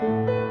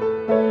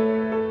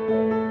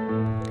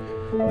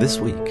This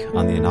week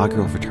on the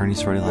inaugural Fraternity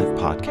Sorority Life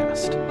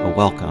podcast, a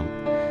welcome,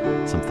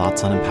 some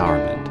thoughts on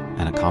empowerment,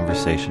 and a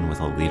conversation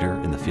with a leader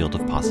in the field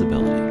of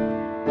possibility.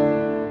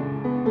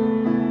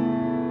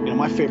 You know,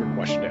 my favorite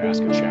question to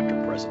ask a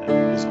chapter president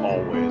is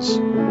always,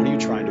 what are you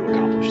trying to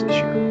accomplish this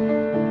year?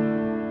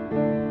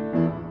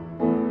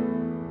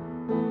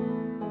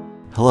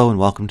 Hello and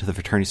welcome to the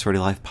Fraternity Sorority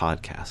Life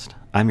podcast.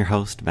 I'm your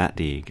host, Matt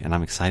Deeg, and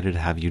I'm excited to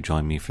have you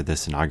join me for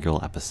this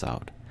inaugural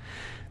episode.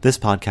 This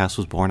podcast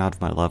was born out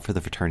of my love for the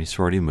fraternity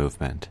sorority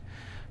movement,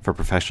 for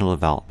professional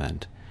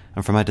development,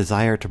 and from my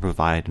desire to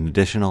provide an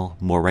additional,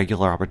 more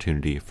regular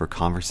opportunity for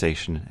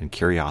conversation and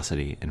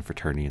curiosity in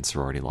fraternity and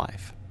sorority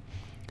life.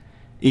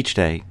 Each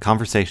day,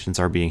 conversations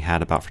are being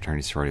had about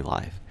fraternity sorority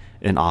life,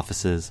 in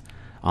offices,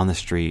 on the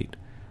street,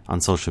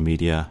 on social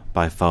media,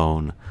 by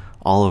phone,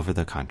 all over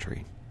the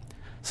country.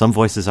 Some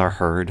voices are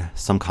heard,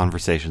 some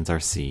conversations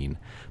are seen,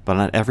 but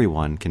not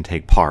everyone can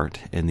take part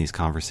in these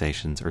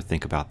conversations or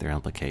think about their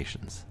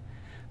implications.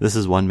 This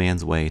is one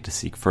man's way to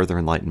seek further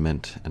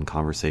enlightenment and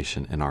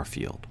conversation in our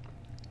field.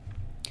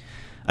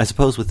 I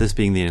suppose with this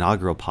being the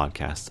inaugural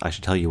podcast, I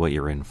should tell you what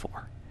you're in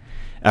for.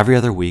 Every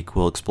other week,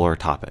 we'll explore a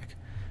topic.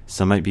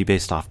 Some might be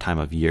based off time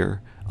of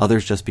year,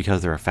 others just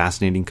because they're a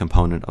fascinating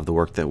component of the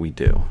work that we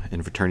do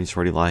in fraternity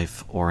sorority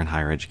life or in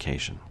higher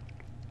education.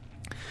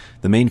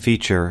 The main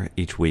feature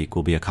each week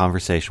will be a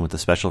conversation with a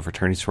special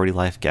fraternity sorority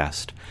life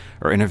guest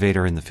or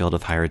innovator in the field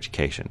of higher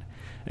education,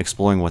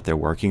 exploring what they're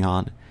working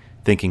on,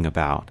 thinking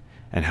about,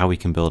 and how we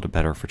can build a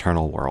better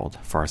fraternal world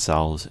for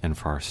ourselves and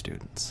for our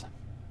students.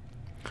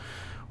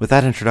 With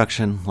that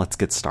introduction, let's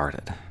get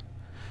started.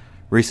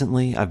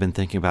 Recently, I've been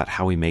thinking about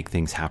how we make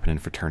things happen in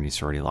fraternity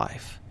sorority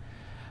life.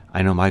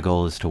 I know my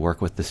goal is to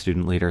work with the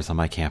student leaders on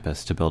my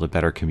campus to build a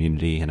better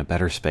community and a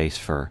better space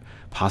for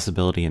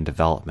possibility and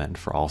development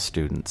for all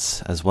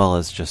students, as well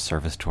as just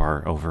service to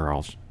our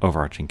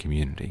overarching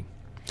community.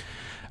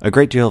 A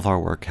great deal of our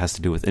work has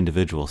to do with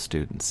individual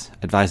students,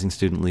 advising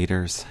student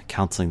leaders,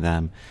 counseling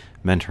them,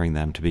 mentoring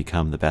them to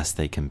become the best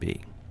they can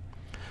be.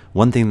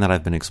 One thing that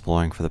I've been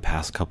exploring for the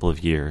past couple of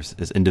years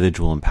is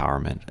individual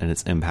empowerment and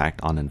its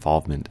impact on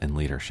involvement and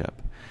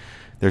leadership.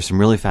 There's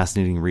some really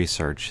fascinating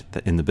research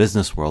that in the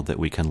business world that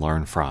we can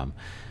learn from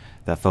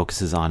that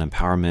focuses on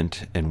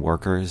empowerment in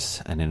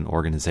workers and in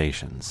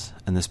organizations.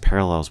 And this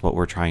parallels what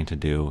we're trying to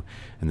do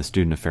in the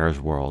student affairs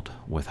world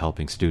with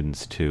helping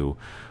students to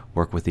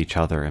work with each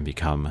other and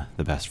become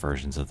the best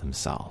versions of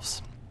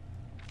themselves.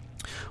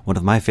 One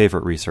of my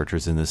favorite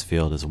researchers in this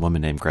field is a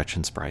woman named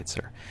Gretchen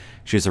Spreitzer.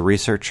 She's a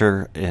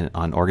researcher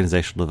on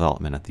organizational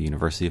development at the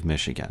University of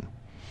Michigan.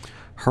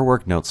 Her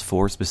work notes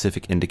 4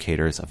 specific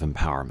indicators of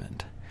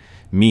empowerment.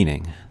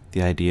 Meaning,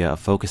 the idea of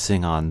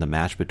focusing on the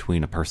match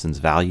between a person's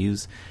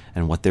values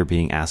and what they're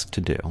being asked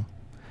to do.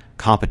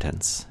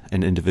 Competence,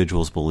 an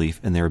individual's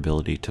belief in their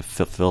ability to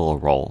fulfill a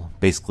role.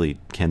 Basically,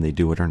 can they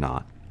do it or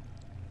not?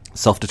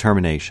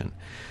 Self-determination,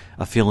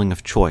 a feeling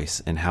of choice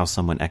in how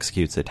someone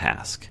executes a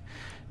task.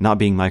 Not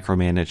being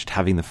micromanaged,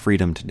 having the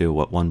freedom to do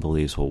what one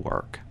believes will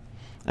work.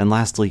 And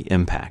lastly,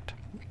 impact,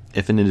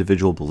 if an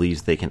individual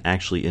believes they can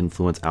actually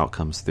influence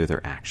outcomes through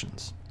their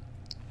actions.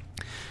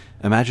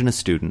 Imagine a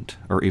student,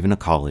 or even a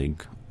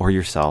colleague, or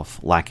yourself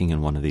lacking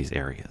in one of these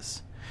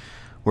areas.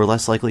 We're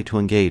less likely to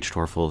engage to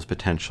our fullest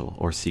potential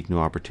or seek new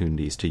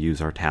opportunities to use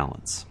our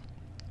talents.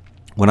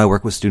 When I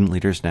work with student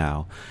leaders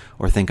now,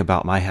 or think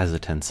about my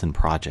hesitance in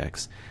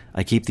projects,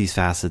 I keep these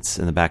facets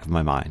in the back of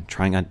my mind,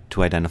 trying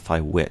to identify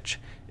which,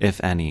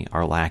 if any,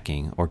 are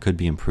lacking or could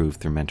be improved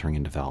through mentoring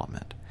and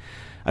development.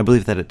 I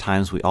believe that at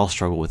times we all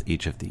struggle with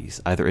each of these,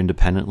 either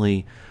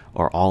independently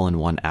or all in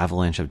one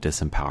avalanche of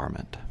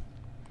disempowerment.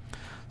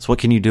 So what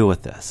can you do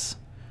with this?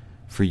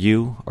 For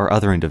you or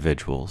other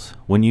individuals,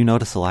 when you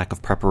notice a lack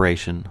of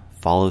preparation,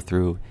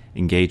 follow-through,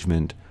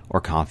 engagement, or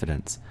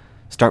confidence,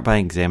 start by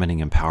examining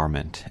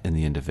empowerment in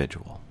the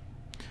individual.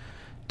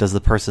 Does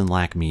the person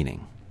lack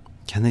meaning?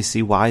 Can they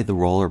see why the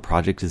role or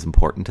project is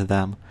important to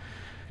them?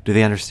 Do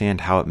they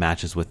understand how it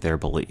matches with their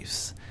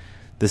beliefs?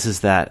 This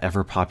is that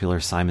ever-popular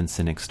Simon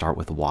Sinek start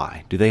with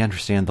why. Do they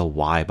understand the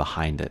why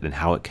behind it and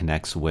how it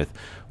connects with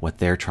what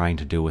they're trying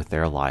to do with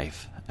their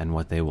life and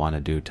what they want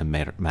to do to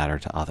matter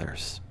to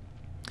others?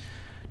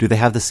 Do they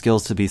have the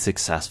skills to be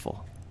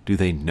successful? Do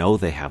they know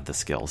they have the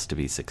skills to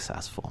be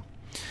successful?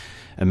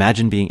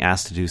 Imagine being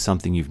asked to do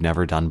something you've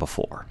never done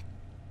before.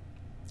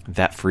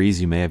 That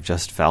freeze you may have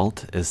just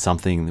felt is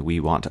something that we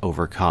want to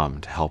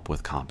overcome to help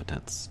with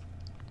competence.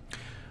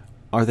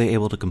 Are they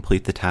able to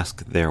complete the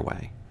task their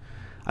way?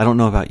 I don't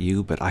know about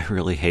you, but I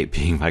really hate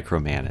being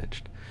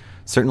micromanaged.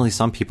 Certainly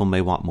some people may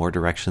want more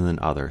direction than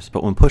others,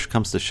 but when push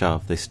comes to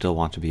shove, they still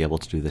want to be able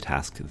to do the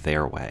task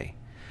their way.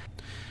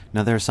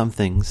 Now there are some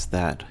things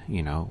that,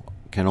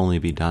 can only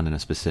be done in a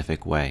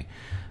specific way,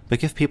 but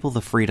give people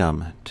the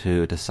freedom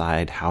to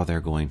decide how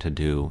they're going to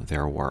do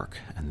their work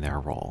and their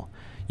role.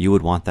 You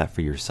would want that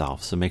for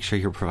yourself, so make sure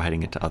you're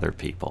providing it to other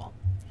people.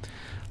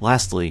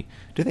 Lastly,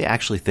 do they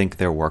actually think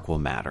their work will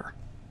matter?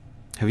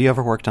 Have you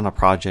ever worked on a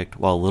project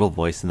while a little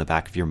voice in the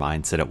back of your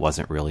mind said it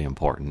wasn't really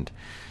important,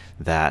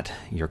 that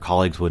your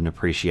colleagues wouldn't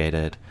appreciate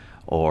it,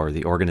 or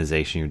the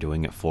organization you're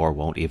doing it for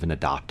won't even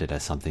adopt it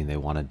as something they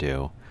want to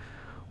do.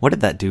 What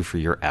did that do for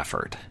your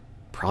effort?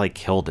 Probably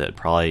killed it,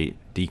 probably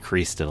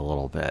decreased it a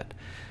little bit.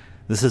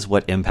 This is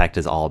what impact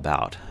is all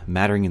about,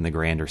 mattering in the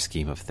grander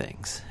scheme of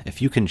things.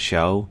 If you can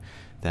show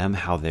them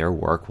how their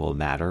work will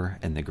matter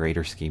in the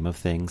greater scheme of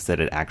things, that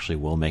it actually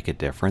will make a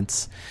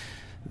difference,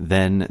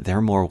 then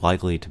they're more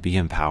likely to be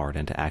empowered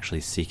and to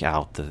actually seek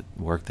out the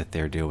work that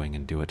they're doing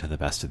and do it to the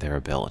best of their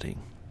ability.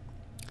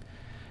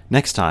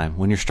 Next time,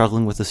 when you're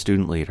struggling with a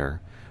student leader,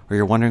 or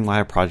you're wondering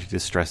why a project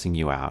is stressing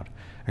you out,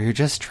 or you're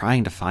just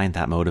trying to find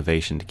that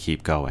motivation to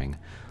keep going,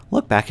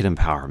 look back at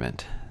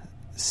empowerment.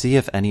 See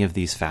if any of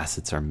these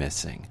facets are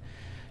missing.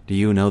 Do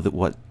you know that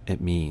what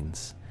it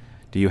means?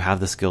 Do you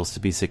have the skills to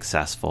be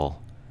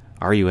successful?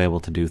 Are you able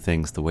to do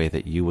things the way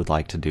that you would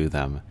like to do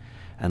them?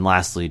 And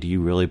lastly, do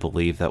you really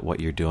believe that what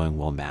you're doing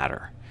will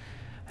matter?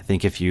 I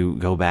think if you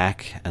go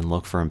back and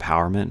look for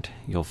empowerment,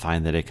 you'll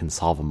find that it can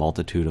solve a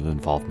multitude of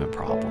involvement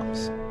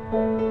problems.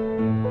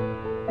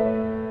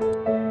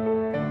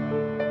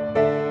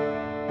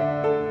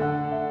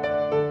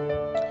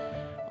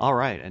 All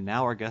right, and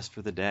now our guest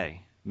for the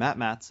day. Matt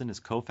Mattson is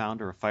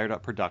co-founder of Phired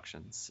Up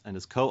Productions and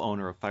is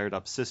co-owner of Phired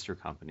Up's sister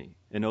company,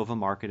 Innova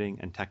Marketing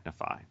and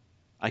TechniPhi.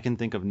 I can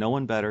think of no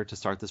one better to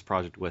start this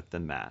project with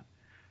than Matt.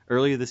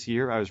 Earlier this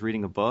year, I was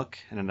reading a book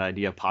and an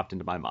idea popped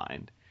into my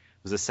mind.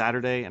 It was a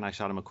Saturday, and I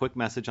shot him a quick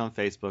message on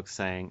Facebook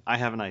saying, "I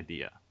have an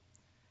idea."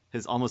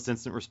 His almost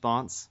instant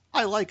response,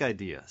 "I like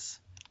ideas."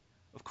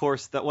 Of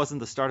course, that wasn't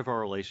the start of our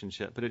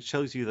relationship, but it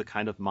shows you the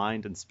kind of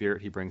mind and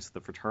spirit he brings to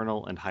the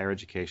fraternal and higher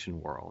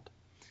education world.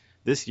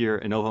 This year,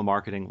 Innova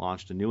Marketing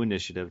launched a new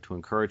initiative to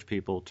encourage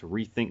people to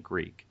ReThink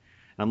Greek,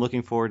 and I'm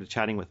looking forward to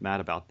chatting with Matt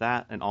about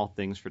that and all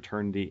things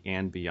fraternity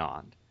and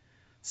beyond.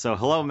 So,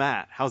 hello,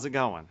 Matt. How's it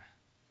going?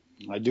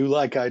 I do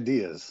like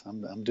ideas.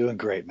 I'm doing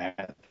great,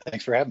 Matt.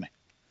 Thanks for having me.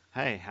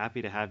 Hey,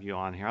 happy to have you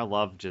on here. I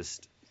love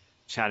just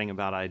chatting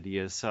about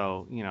ideas.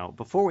 So,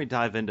 before we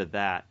dive into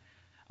that,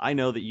 I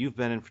know that you've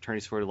been in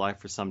fraternity sorority life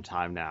for some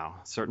time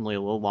now, certainly a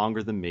little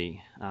longer than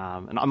me.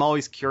 And I'm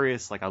always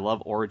curious, I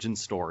love origin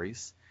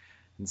stories.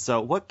 And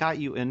so what got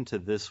you into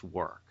this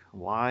work?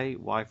 Why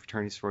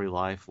fraternity sorority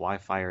life? Why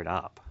Phired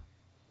Up?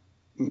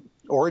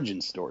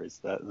 Origin stories.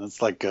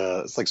 That's like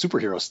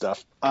superhero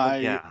stuff.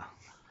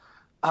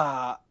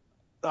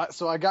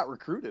 So I got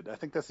recruited. I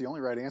think that's the only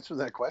right answer to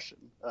that question.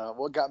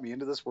 What got me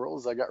into this world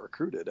is I got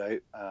recruited.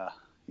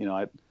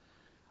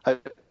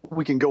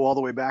 We can go all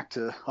the way back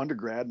to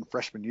undergrad and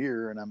freshman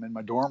year, and I'm in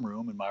my dorm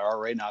room, and my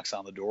RA knocks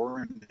on the door,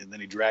 and then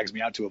he drags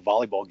me out to a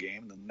volleyball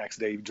game. And the next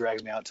day, he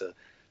drags me out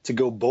to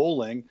go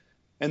bowling.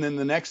 And then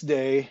the next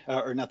day,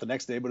 or not the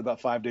next day, but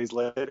about 5 days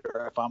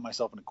later, I found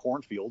myself in a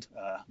cornfield,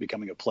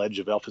 becoming a pledge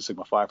of Alpha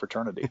Sigma Phi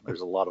fraternity. There's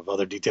a lot of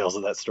other details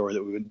of that story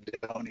that we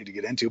don't need to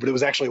get into, but it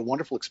was actually a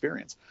wonderful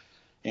experience.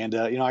 And,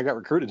 I got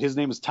recruited. His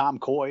name is Tom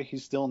Coy.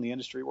 He's still in the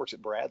industry, works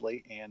at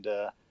Bradley. And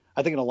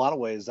I think in a lot of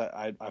ways,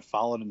 I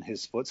followed in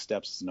his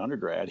footsteps as an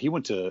undergrad. He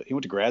went to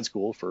grad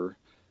school for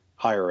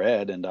higher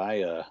ed, and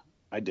I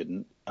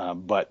didn't.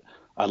 But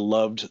I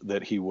loved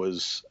that he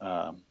was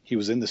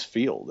in this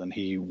field, and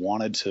he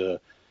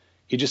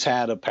just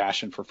had a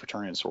passion for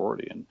fraternity and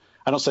sorority. And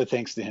I don't say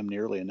thanks to him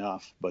nearly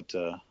enough, but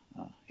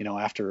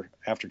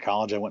after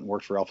college, I went and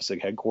worked for Alpha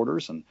Sig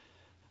headquarters, and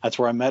that's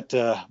where I met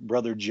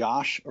brother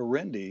Josh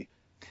Arendi.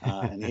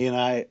 And he and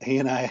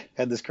I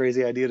had this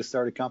crazy idea to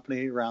start a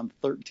company around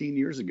 13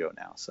 years ago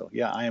now. So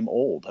yeah, I am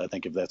old, I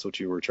think, if that's what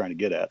you were trying to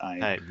get at.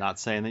 Hey, not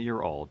saying that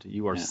you're old.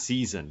 You are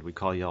seasoned. We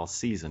call you all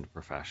seasoned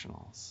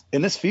professionals.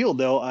 In this field,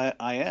 though, I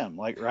am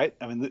right.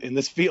 I mean, in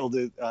this field,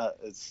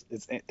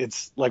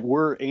 it's like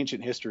we're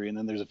ancient history, and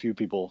then there's a few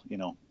people,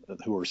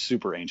 who are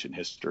super ancient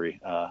history.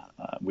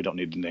 We don't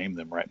need to name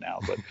them right now,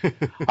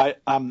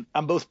 but I'm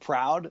both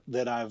proud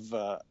that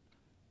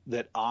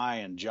that I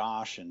and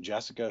Josh and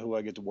Jessica, who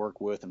I get to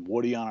work with, and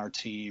Woody on our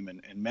team,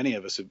 and many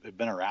of us have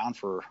been around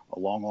for a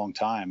long, long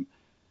time.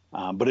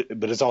 But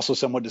it's also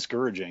somewhat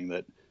discouraging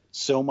that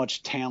so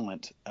much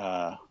talent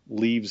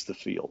leaves the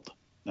field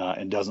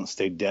and doesn't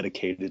stay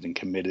dedicated and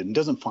committed, and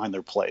doesn't find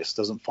their place,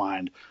 doesn't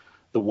find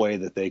the way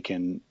that they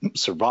can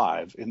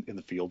survive in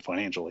the field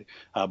financially,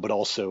 but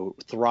also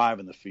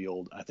thrive in the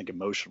field, I think,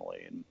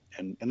 emotionally.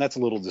 And that's a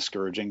little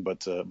discouraging,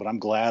 but I'm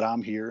glad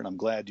I'm here, and I'm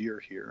glad you're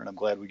here, and I'm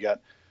glad we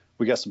got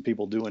some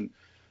people doing,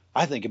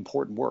 I think,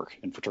 important work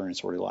in fraternity and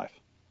sorority life.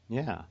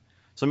 Yeah.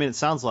 So, I mean, it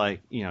sounds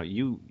like,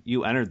 you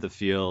entered the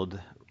field,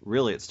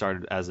 really it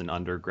started as an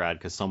undergrad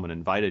because someone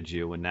invited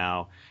you, and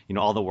now,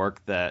 all the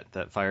work that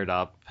Phired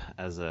Up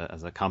as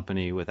a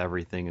company with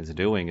everything is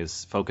doing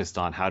is focused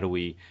on how do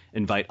we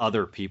invite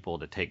other people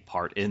to take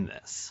part in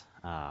this,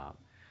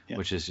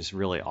 which is just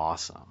really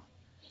awesome.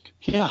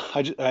 Yeah.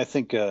 I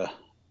think, I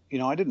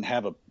didn't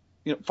have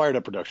Phired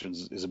Up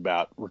Productions is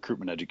about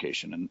recruitment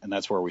education, and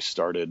that's where we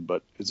started.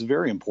 But it's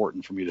very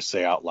important for me to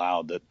say out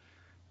loud that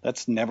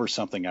that's never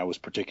something I was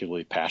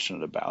particularly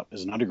passionate about.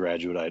 As an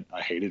undergraduate,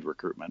 I hated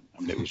recruitment.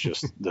 I mean, it was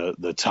just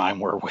the time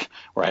where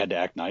I had to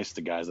act nice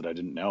to guys that I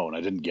didn't know, and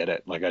I didn't get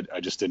it. I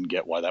just didn't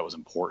get why that was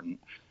important.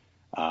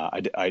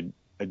 I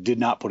did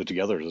not put it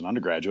together as an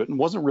undergraduate and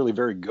wasn't really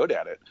very good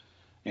at it.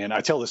 And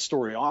I tell this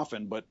story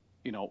often, but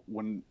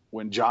when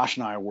Josh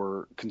and I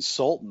were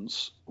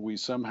consultants, we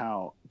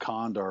somehow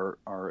conned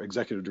our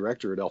executive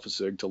director at Alpha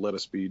Sig to let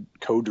us be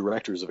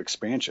co-directors of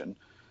expansion,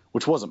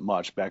 which wasn't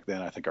much back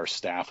then. I think our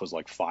staff was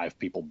like 5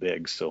 people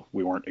big, so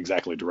we weren't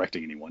exactly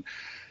directing anyone.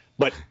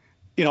 But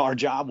our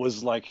job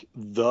was like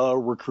the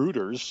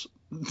recruiters,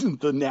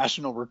 the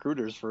national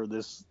recruiters for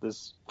this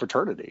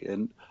fraternity,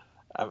 and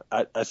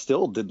I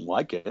still didn't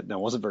like it, and I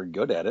wasn't very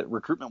good at it.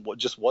 Recruitment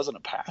just wasn't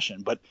a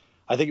passion. But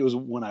I think it was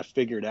when I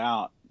figured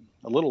out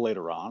a little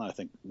later on, I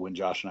think when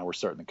Josh and I were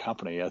starting the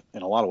company,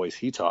 in a lot of ways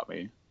he taught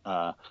me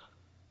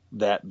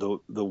that the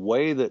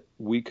way that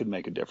we could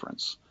make a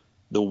difference,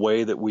 the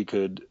way that we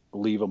could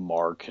leave a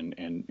mark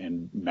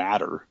and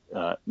matter,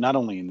 not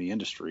only in the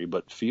industry,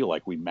 but feel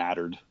like we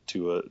mattered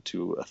to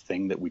a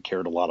thing that we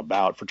cared a lot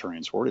about, fraternity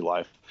and sorority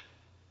life,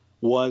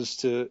 was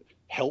to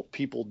help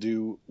people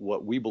do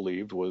what we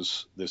believed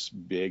was this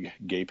big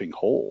gaping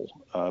hole,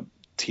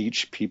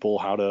 teach people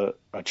how to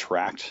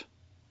attract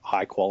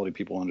high quality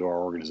people into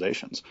our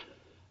organizations,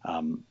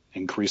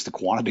 increase the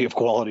quantity of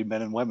quality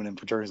men and women in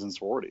fraternities and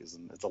sororities.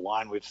 And it's a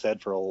line we've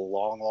said for a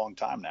long, long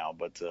time now,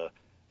 but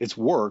it's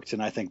worked.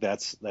 And I think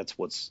that's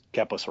what's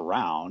kept us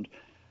around.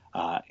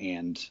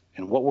 And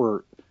what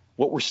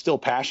we're still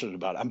passionate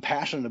about. I'm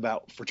passionate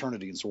about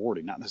fraternity and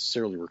sorority, not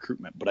necessarily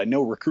recruitment, but I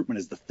know recruitment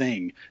is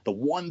the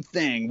one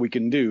thing we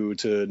can do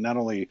to not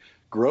only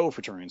grow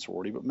fraternity and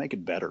sorority, but make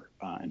it better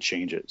and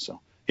change it.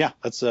 So yeah,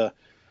 that's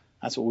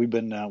what we've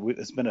been.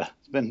 It's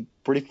been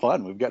pretty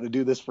fun. We've got to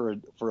do this for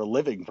a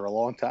living for a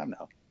long time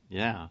now.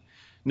 Yeah,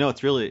 no,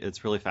 it's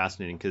really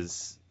fascinating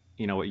because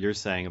what you're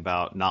saying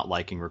about not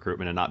liking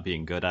recruitment and not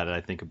being good at it.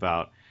 I think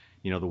about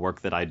the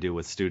work that I do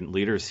with student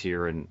leaders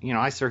here, and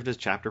I served as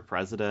chapter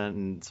president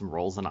and some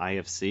roles in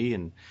IFC,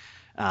 and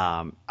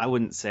I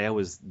wouldn't say I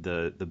was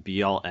the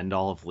be all end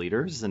all of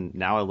leaders. And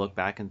now I look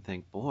back and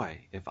think, boy,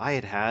 if I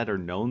had or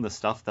known the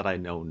stuff that I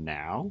know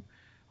now,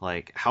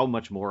 like how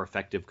much more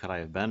effective could I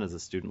have been as a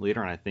student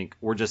leader? And I think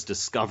we're just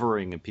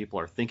discovering and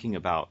people are thinking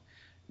about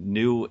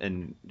new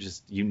and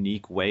just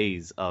unique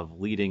ways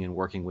of leading and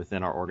working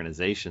within our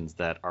organizations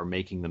that are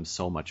making them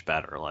so much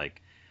better.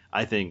 Like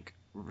I think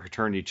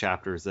fraternity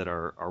chapters that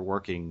are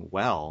working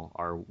well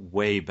are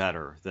way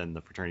better than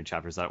the fraternity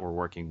chapters that were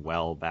working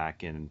well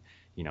back in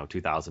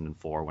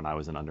 2004 when I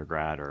was an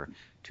undergrad, or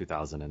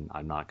 2000 and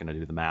I'm not going to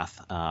do the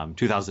math,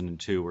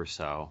 2002 or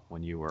so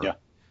when you were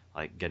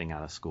like getting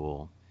out of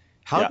school.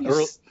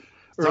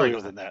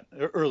 Earlier than that,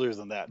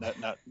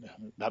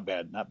 not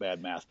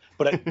bad math.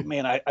 But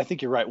I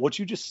think you're right. What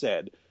you just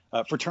said,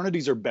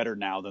 fraternities are better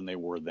now than they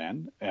were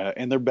then,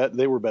 and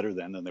they were better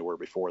then than they were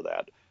before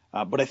that.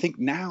 But I think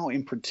now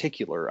in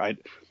particular,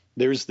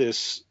 there's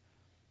this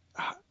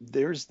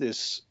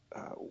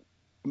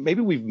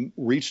maybe we've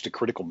reached a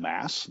critical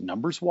mass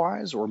numbers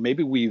wise, or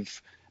maybe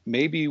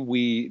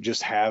we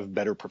just have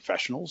better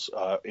professionals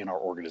in our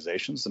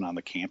organizations than on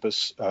the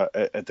campus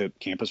at the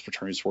campus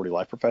fraternity sorority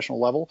life professional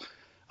level.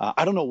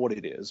 I don't know what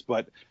it is,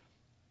 but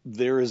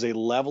there is a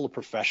level of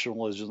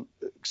professionalism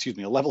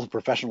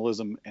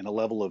and a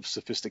level of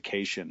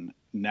sophistication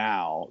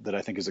now that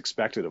I think is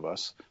expected of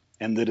us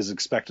and that is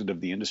expected of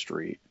the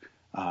industry,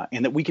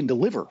 and that we can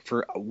deliver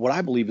for what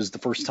I believe is the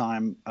first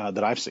time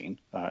that I've seen.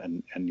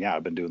 And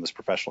I've been doing this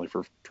professionally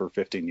for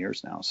 15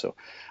 years now. So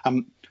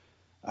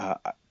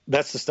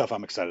that's the stuff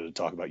I'm excited to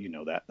talk about.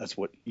 That's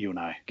what you and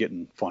I get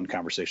in fun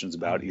conversations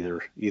about,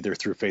 either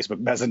through Facebook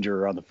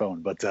Messenger or on the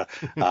phone. But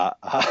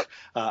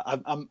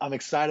I'm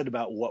excited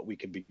about what we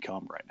can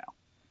become right now.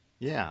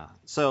 Yeah.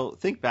 So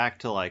think back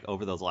to like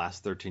over those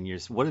last 13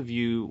 years. What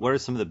are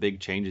some of the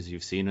big changes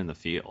you've seen in the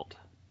field?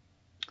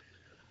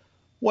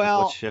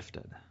 Well, what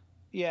shifted?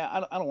 Yeah,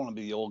 I don't want to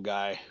be the old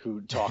guy who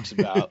talks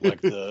about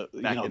like the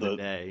the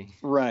day,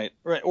 right,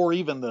 or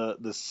even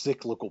the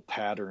cyclical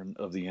pattern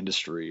of the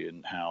industry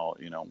and how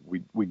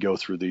we go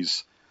through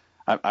these.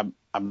 I'm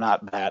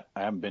not that,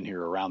 I haven't been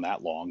here around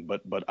that long,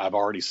 but I've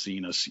already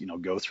seen us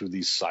go through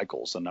these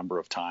cycles a number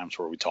of times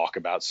where we talk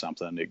about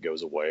something, it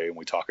goes away, and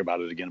we talk about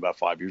it again about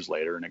 5 years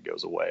later, and it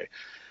goes away.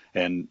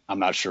 And I'm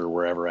not sure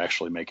we're ever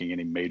actually making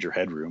any major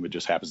headroom. It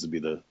just happens to be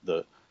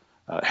the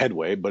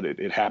headway, but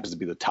it happens to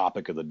be the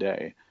topic of the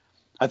day.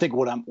 I think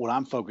what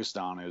I'm focused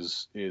on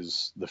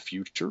is the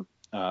future.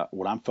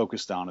 What I'm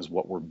focused on is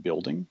what we're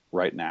building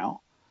right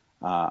now.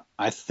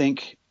 I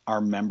think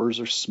our members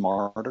are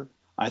smarter.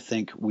 I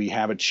think we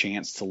have a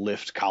chance to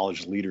lift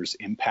college leaders'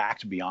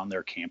 impact beyond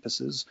their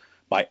campuses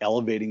by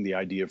elevating the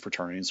idea of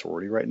fraternity and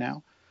sorority right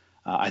now.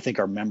 I think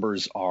our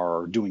members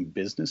are doing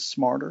business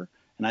smarter,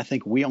 and I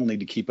think we all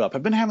need to keep up.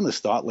 I've been having this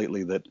thought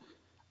lately that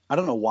I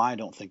don't know why I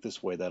don't think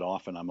this way that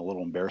often. I'm a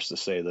little embarrassed to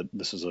say that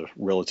this is a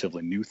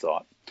relatively new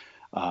thought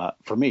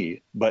for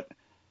me, but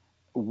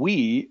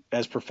we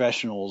as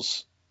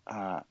professionals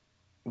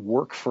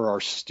work for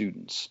our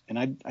students.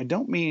 And I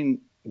don't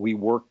mean we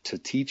work to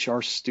teach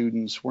our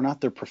students. We're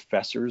not their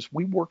professors.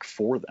 We work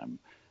for them.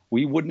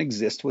 We wouldn't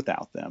exist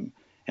without them.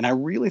 And I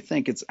really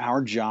think it's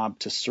our job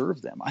to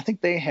serve them. I think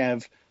they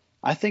have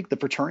I think the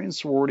fraternity and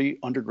sorority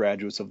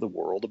undergraduates of the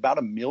world, about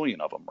 1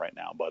 million of them right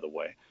now, by the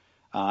way,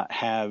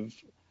 have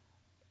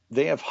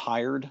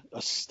hired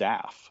a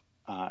staff,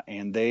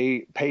 and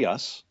they pay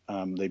us.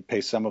 They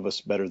pay some of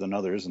us better than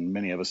others, and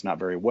many of us not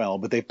very well,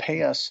 but they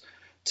pay us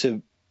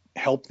to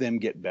help them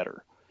get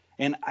better.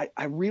 And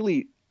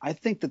I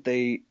think that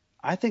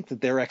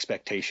their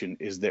expectation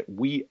is that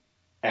we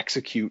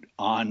execute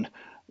on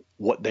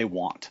what they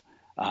want.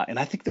 And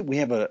I think that we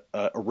have a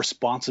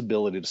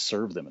responsibility to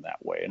serve them in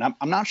that way. And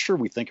I'm not sure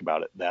we think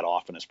about it that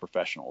often as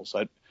professionals.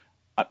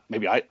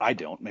 Maybe I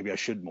don't. Maybe I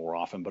should more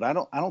often. But I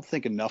don't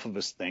think enough of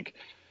us think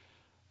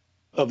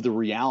of the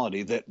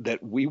reality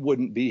that we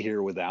wouldn't be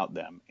here without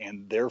them,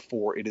 and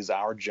therefore it is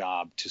our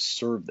job to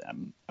serve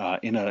them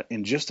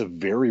in just a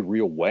very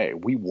real way.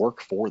 We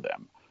work for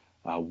them.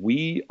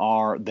 They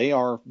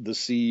are the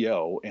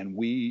CEO, and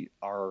we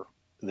are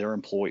their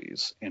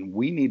employees, and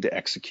we need to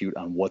execute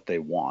on what they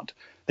want.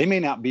 They may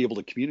not be able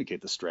to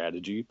communicate the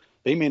strategy.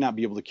 They may not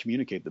be able to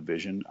communicate the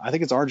vision. I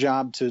think it's our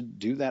job to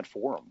do that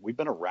for them. We've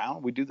been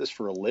around. We do this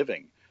for a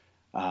living,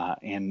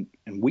 and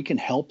we can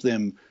help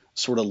them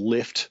sort of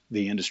lift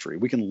the industry.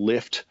 We can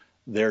lift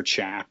their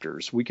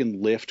chapters. We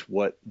can lift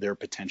what their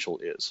potential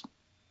is.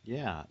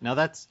 Yeah. Now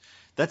that's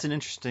an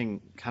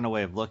interesting kind of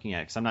way of looking at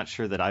it, because I'm not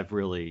sure that I've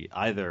really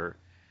either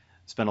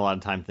spent a lot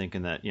of time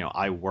thinking that,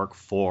 I work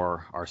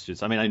for our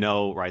students. I mean, I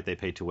know, right, they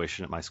pay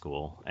tuition at my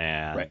school,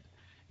 and, right,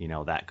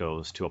 that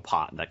goes to a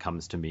pot that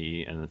comes to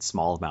me, and it's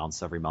small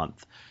amounts every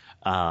month.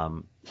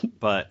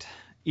 But,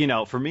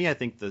 for me, I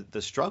think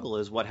the struggle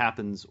is what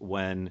happens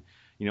when,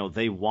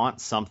 they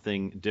want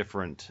something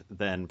different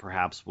than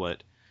perhaps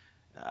what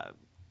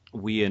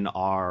we in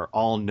our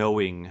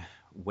all-knowing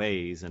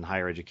ways in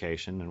higher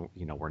education,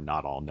 and, we're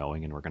not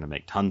all-knowing, and we're going to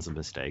make tons of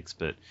mistakes,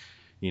 but,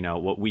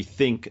 what we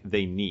think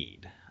they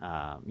need.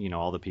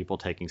 All the people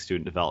taking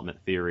student development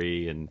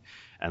theory and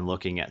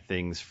looking at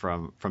things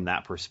from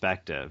that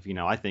perspective.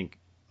 I think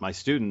my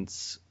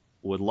students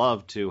would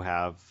love to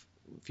have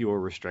fewer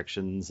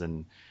restrictions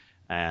and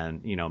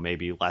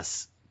maybe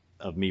less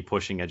of me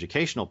pushing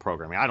educational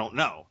programming. I don't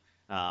know.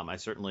 I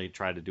certainly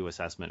try to do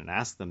assessment and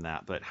ask them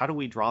that, but how do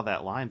we draw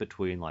that line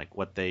between like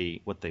what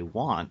they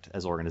want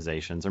as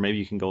organizations, or maybe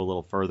you can go a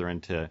little further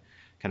into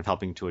kind of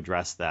helping to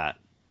address that,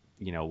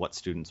 what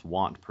students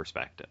want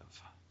perspective.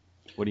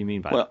 What do you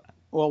mean by that?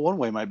 Well, one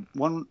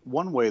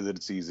way that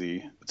it's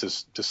easy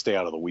to stay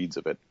out of the weeds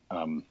of it.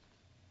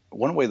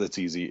 One way that's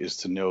easy is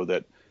to know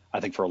that I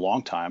think for a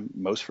long time,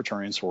 most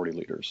fraternity and sorority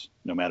leaders,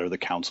 no matter the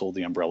council,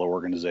 the umbrella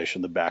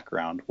organization, the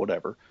background,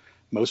 whatever,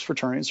 most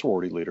fraternity and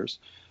sorority leaders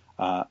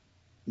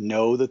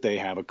know that they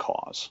have a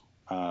cause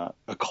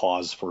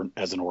for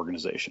as an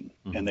organization,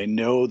 mm-hmm. and they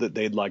know that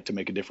they'd like to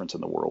make a difference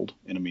in the world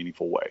in a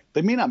meaningful way.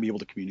 They may not be able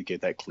to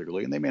communicate that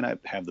clearly, and they may not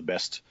have the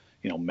best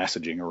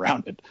messaging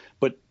around it,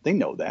 but they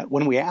know that.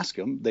 When we ask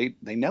them,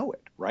 they know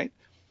it, right?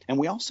 And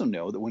we also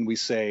know that when we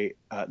say,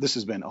 this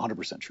has been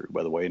 100% true,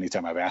 by the way,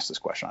 anytime I've asked this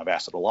question, I've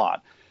asked it a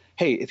lot.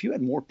 Hey, if you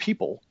had more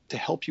people to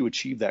help you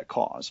achieve that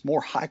cause,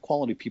 more high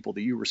quality people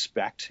that you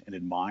respect and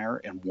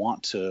admire and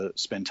want to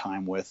spend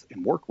time with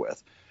and work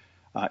with,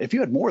 if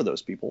you had more of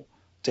those people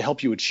to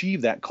help you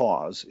achieve that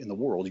cause in the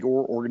world,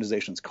 your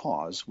organization's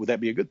cause, would that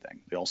be a good thing?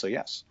 They all say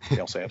yes. They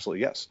all say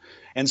absolutely yes.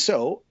 And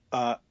so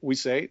we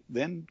say,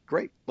 then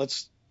great,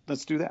 let's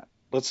do that.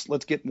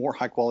 Let's get more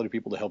high quality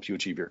people to help you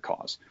achieve your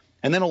cause.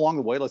 And then along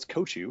the way, let's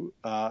coach you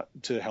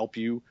to help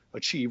you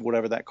achieve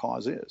whatever that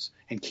cause is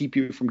and keep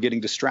you from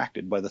getting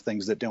distracted by the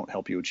things that don't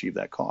help you achieve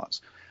that cause.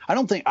 I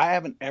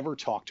haven't ever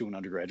talked to an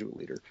undergraduate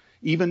leader,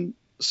 even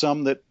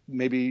some that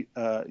maybe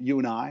you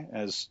and I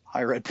as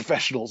higher ed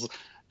professionals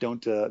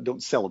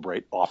don't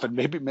celebrate often.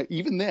 Maybe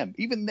even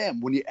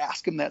them, when you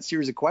ask them that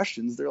series of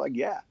questions, they're like,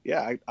 yeah,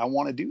 I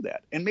want to do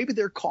that. And maybe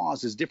their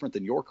cause is different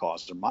than your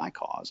cause or my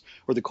cause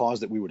or the cause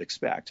that we would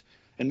expect.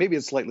 And maybe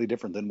it's slightly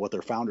different than what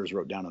their founders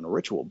wrote down in a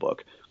ritual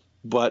book,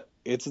 but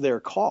it's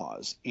their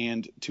cause.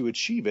 And to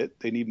achieve it,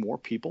 they need more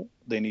people.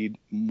 They need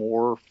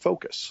more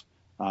focus,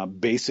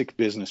 basic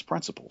business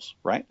principles,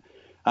 right?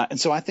 And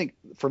so I think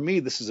for me,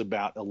 this is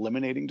about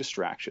eliminating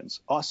distractions,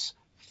 us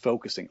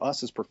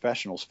as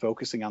professionals,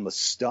 focusing on the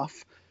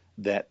stuff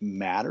that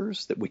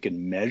matters, that we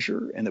can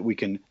measure, and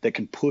that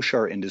can push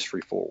our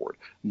industry forward.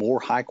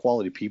 More high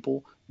quality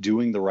people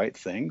doing the right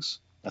things.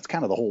 That's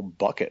kind of the whole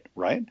bucket,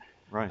 right?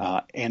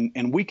 Right.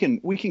 And we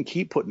can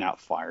keep putting out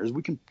fires.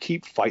 We can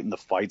keep fighting the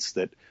fights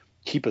that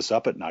keep us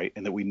up at night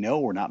and that we know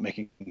we're not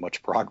making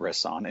much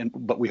progress on.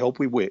 But we hope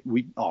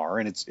we are,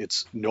 and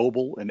it's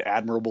noble and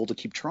admirable to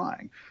keep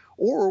trying.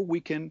 Or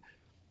we can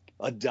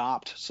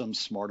adopt some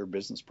smarter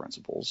business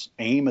principles,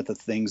 aim at the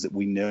things that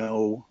we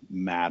know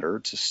matter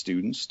to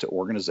students, to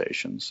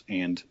organizations,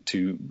 and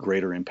to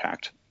greater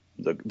impact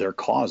their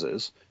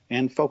causes,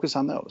 and focus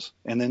on those.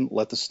 And then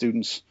let the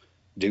students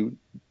do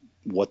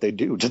what they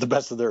do to the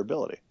best of their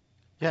ability.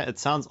 Yeah, it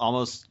sounds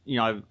almost,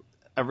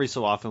 every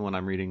so often when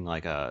I'm reading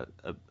like a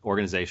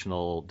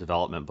organizational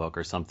development book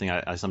or something,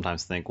 I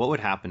sometimes think, what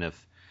would happen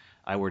if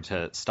I were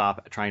to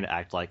stop trying to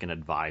act like an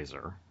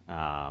advisor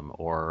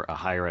or a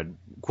higher ed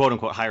quote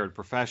unquote hired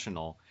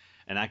professional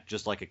and act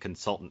just like a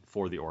consultant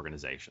for the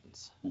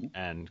organizations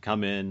and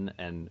come in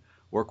and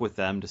work with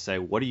them to say,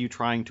 what are you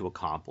trying to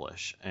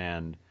accomplish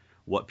and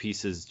what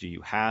pieces do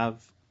you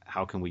have?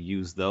 How can we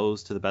use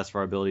those to the best of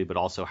our ability, but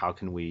also how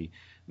can we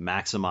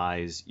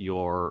maximize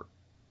your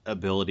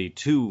ability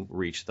to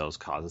reach those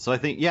causes? So I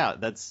think,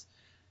 that's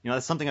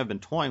something I've been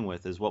toying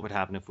with, is what would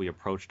happen if we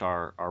approached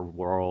our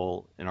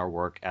role in our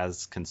work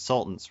as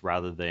consultants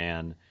rather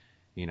than,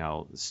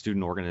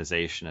 student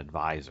organization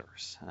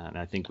advisors. And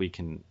I think we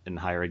can, in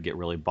higher ed, get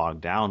really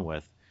bogged down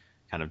with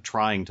kind of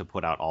trying to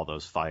put out all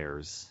those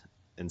fires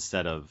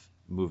instead of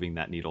moving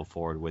that needle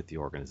forward with the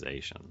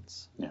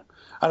organizations. Yeah.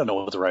 I don't know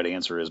what the right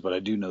answer is, but I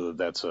do know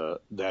that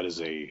that is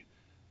a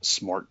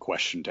smart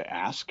question to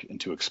ask and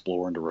to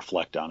explore and to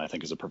reflect on, I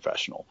think, as a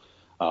professional.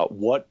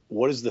 What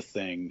is the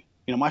thing?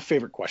 My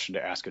favorite question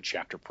to ask a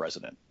chapter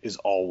president is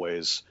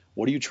always,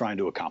 what are you trying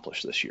to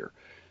accomplish this year?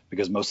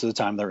 Because most of the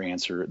time their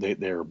answer,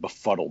 they're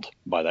befuddled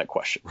by that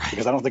question,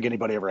 because I don't think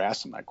anybody ever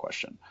asked them that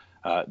question.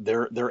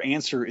 Their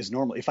answer is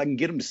normally, if I can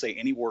get them to say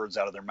any words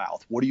out of their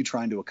mouth, what are you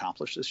trying to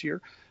accomplish this year?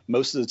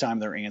 Most of the time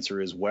their answer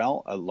is, I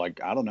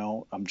don't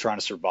know, I'm trying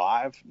to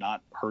survive,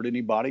 not hurt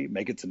anybody,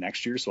 make it to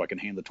next year so I can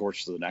hand the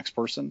torch to the next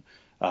person.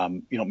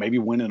 Maybe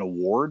win an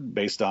award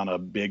based on a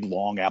big,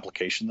 long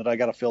application that I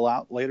got to fill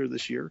out later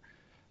this year.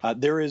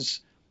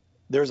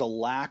 There's a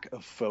lack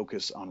of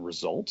focus on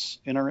results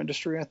in our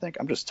industry. I think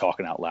I'm just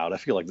talking out loud. I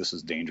feel like this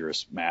is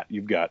dangerous, Matt.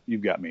 You've got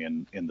me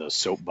in the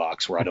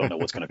soapbox where I don't know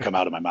what's going to come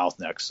out of my mouth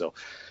next. So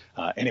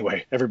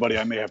anyway, everybody,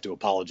 I may have to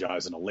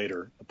apologize in a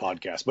later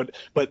podcast, but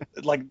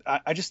like,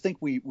 I just think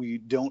we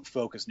don't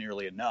focus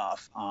nearly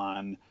enough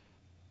on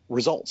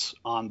results,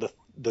 on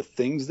the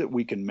things that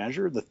we can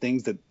measure, the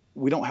things that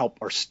we don't help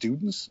our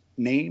students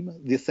name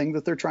the thing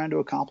that they're trying to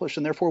accomplish.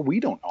 And therefore we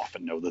don't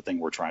often know the thing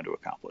we're trying to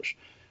accomplish.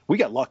 We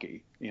got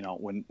lucky,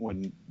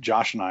 when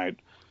Josh and I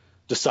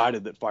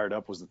decided that Phired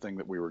Up was the thing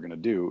that we were going to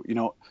do.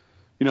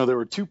 There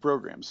were two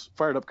programs.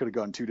 Phired Up could have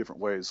gone two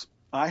different ways.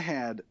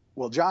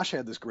 Josh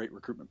had this great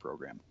recruitment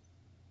program,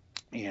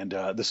 and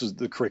this is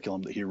the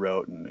curriculum that he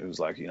wrote, and it was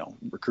like,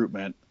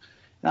 recruitment.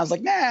 And I was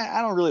like, nah,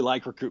 I don't really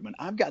like recruitment.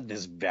 I've got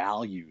this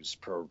values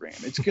program.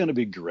 It's going to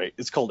be great.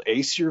 It's called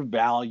Ace Your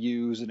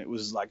Values, and it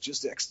was like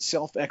just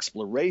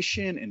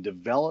self-exploration and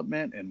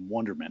development and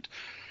wonderment.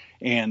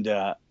 And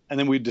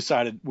then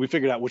we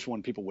figured out which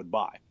one people would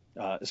buy,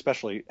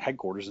 especially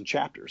headquarters and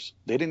chapters.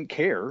 They didn't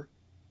care.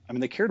 I mean,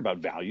 they cared about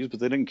values,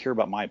 but they didn't care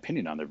about my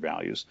opinion on their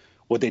values.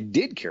 What they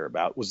did care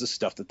about was the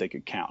stuff that they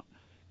could count.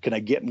 Can I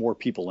get more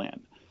people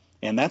in?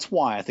 And that's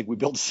why I think we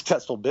built a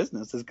successful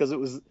business, is because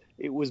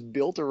it was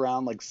built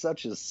around like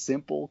such a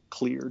simple,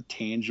 clear,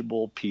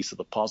 tangible piece of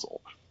the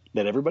puzzle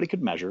that everybody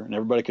could measure and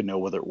everybody could know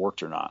whether it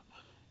worked or not.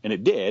 And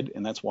it did,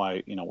 and that's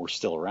why we're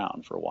still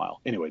around for a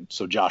while. Anyway,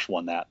 so Josh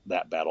won that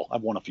battle.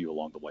 I've won a few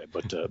along the way,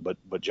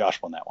 but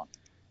Josh won that one.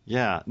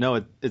 Yeah,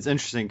 no, it's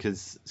interesting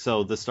because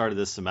the start of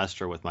this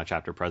semester with my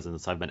chapter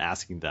presidents, I've been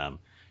asking them,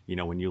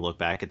 when you look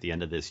back at the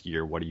end of this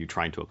year, what are you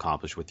trying to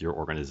accomplish with your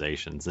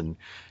organizations? And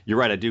you're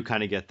right, I do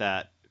kind of get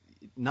that,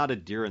 not a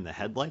deer in the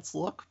headlights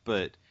look,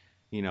 but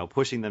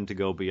pushing them to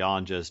go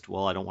beyond just,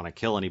 I don't want to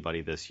kill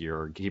anybody this year,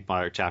 or keep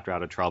my chapter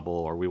out of trouble,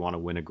 or we want to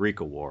win a Greek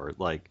award,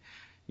 like.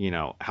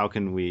 How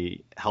can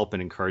we help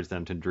and encourage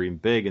them to dream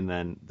big? And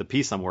then the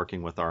piece I'm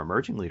working with our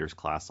emerging leaders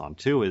class on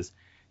too is,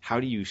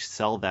 how do you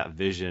sell that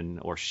vision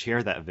or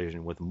share that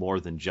vision with more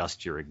than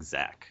just your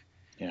exec?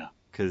 Yeah.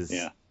 Because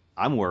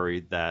I'm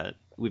worried that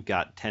we've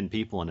got 10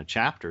 people in a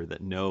chapter that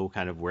know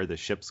kind of where the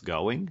ship's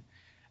going,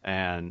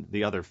 and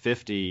the other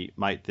 50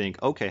 might think,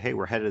 okay, hey,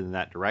 we're headed in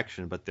that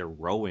direction, but they're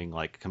rowing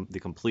like the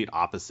complete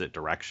opposite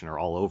direction or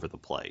all over the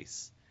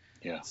place.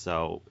 Yeah.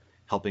 So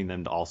helping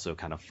them to also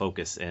kind of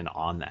focus in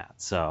on that.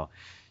 So,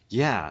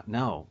 yeah,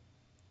 no.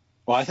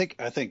 Well, I think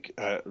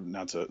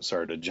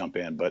sorry to jump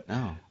in, but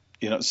no.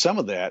 Some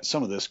of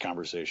this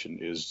conversation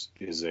is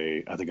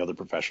I think other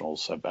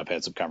professionals, I've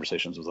had some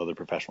conversations with other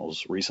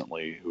professionals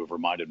recently who have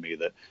reminded me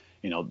that,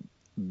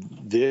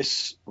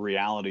 this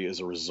reality is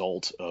a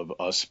result of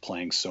us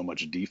playing so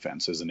much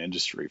defense as an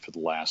industry for the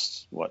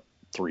last,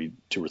 2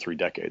 or 3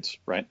 decades,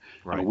 right?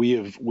 Right. I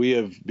mean, we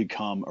have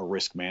become a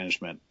risk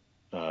management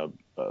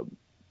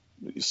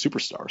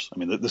superstars. I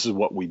mean, this is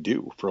what we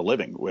do for a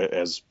living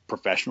as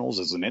professionals,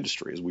 as an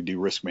industry, as we do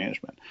risk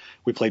management.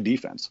 We play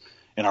defense,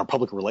 and our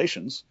public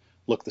relations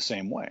look the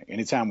same way.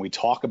 Anytime we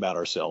talk about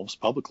ourselves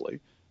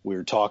publicly, we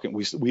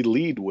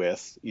lead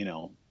with,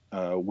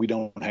 we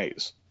don't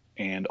haze.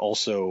 And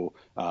also,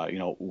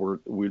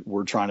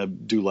 we're trying to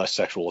do less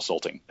sexual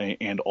assaulting,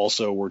 and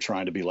also we're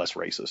trying to be less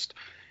racist.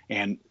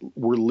 And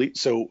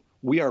so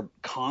we are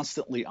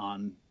constantly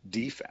on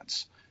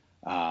defense.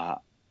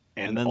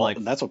 And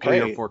then that's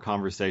okay. 3 or 4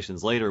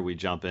 conversations later, we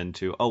jump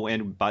into,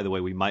 and by the way,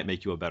 we might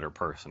make you a better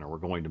person, or we're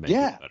going to make you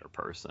a better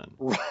person.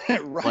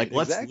 Right.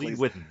 Let's lead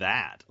with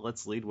that.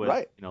 Let's lead with,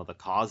 the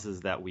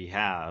causes that we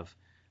have.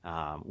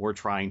 We're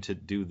trying to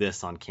do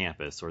this on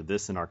campus, or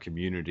this in our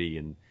community,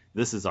 and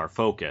this is our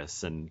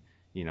focus. And,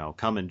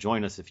 come and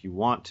join us if you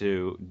want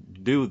to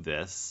do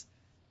this.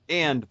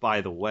 And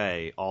by the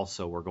way,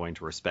 also we're going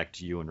to respect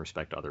you and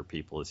respect other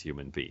people as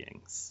human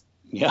beings.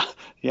 Yeah,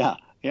 yeah,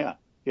 yeah,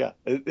 yeah.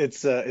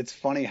 It's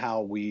funny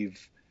how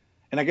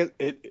and I guess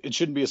it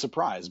shouldn't be a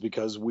surprise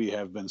because we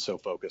have been so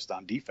focused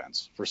on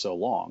defense for so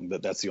long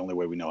that that's the only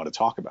way we know how to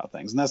talk about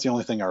things, and that's the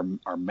only thing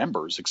our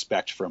members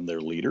expect from their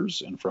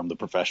leaders and from the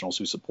professionals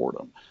who support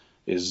them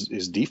is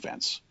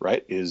defense,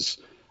 right? Is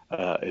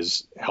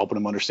helping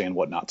them understand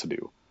what not to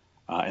do.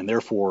 And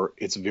therefore,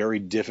 it's very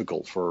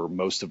difficult for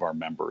most of our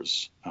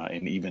members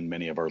and even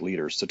many of our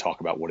leaders to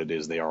talk about what it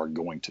is they are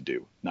going to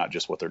do, not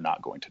just what they're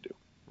not going to do.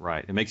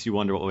 Right. It makes you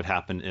wonder what would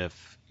happen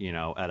if,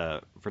 at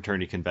a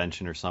fraternity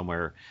convention or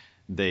somewhere,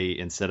 they,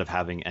 instead of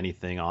having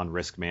anything on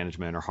risk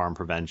management or harm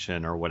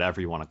prevention or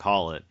whatever you want to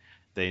call it,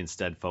 they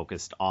instead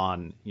focused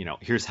on,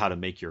 here's how to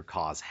make your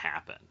cause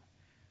happen.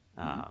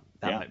 That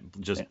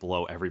might just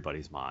blow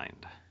everybody's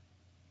mind.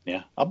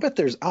 Yeah, I'll bet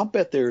there's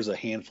a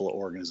handful of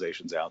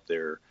organizations out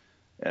there,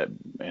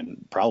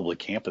 and probably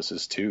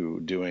campuses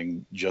too,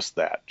 doing just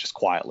that, just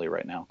quietly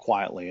right now,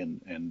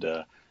 and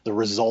the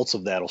results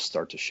of that will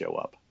start to show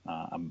up.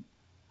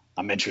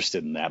 I'm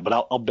interested in that,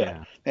 but I'll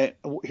bet. Yeah.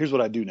 Here's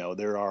what I do know: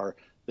 there are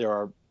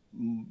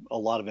a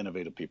lot of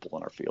innovative people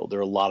in our field. There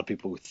are a lot of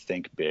people who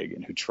think big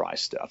and who try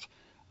stuff,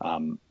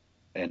 and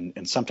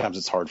sometimes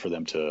it's hard for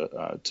them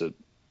to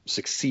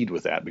succeed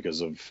with that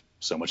because of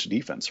so much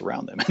defense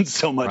around them and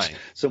so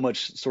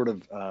much sort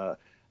of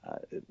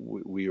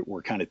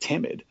we're kind of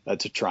timid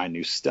to try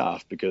new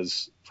stuff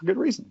because for good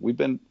reason. We've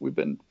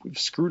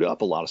screwed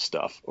up a lot of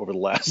stuff over the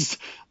last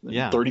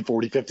 30,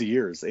 40, 50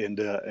 years,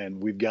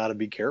 and we've got to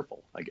be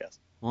careful, I guess.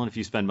 Well, and if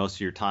you spend most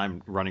of your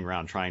time running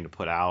around trying to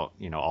put out,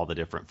 all the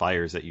different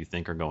fires that you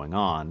think are going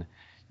on,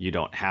 you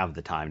don't have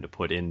the time to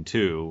put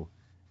into,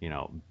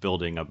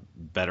 building a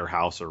better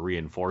house or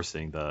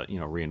reinforcing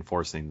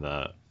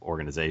the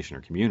organization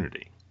or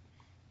community.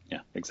 Yeah,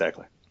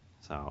 exactly.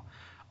 So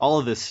all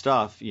of this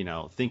stuff,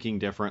 thinking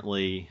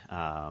differently,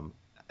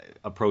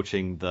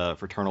 approaching the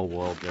fraternal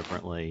world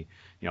differently,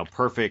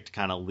 perfect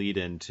kind of lead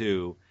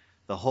into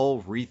the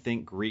whole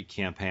ReThink Greek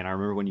campaign. I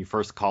remember when you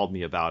first called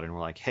me about it and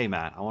were like, hey,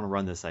 Matt, I want to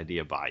run this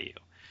idea by you.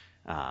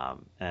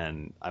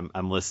 And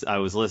I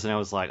was listening. I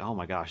was like, oh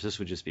my gosh, this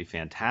would just be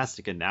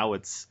fantastic. And now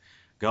it's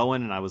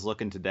going. And I was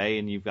looking today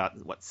and you've got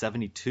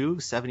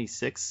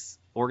 76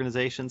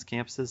 organizations,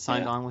 campuses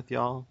signed on with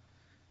y'all.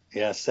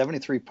 Yeah,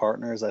 73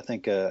 partners. I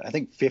think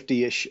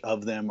 50-ish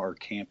of them are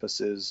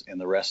campuses, and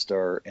the rest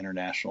are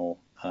international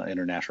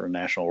and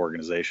national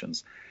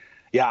organizations.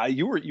 Yeah,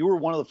 you were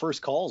one of the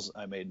first calls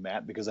I made,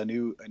 Matt, because I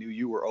knew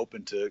you were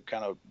open to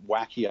kind of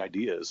wacky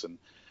ideas,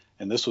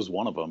 and this was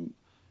one of them.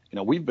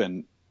 We've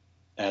been,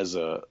 as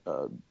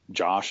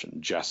Josh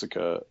and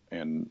Jessica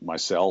and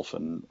myself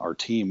and our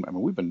team,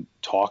 we've been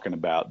talking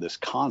about this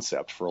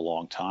concept for a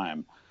long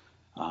time.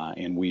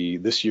 And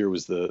this year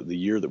was the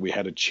year that we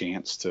had a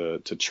chance to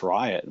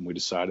try it, and we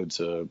decided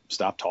to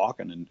stop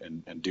talking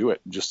and do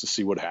it just to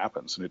see what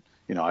happens. And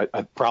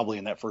I probably,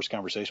 in that first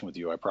conversation with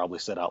you, I probably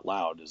said out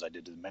loud, as I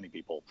did to many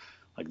people,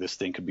 like, this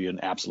thing could be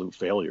an absolute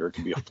failure, it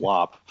could be a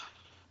flop,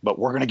 but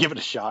we're going to give it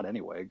a shot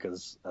anyway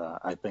because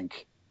I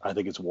think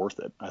it's worth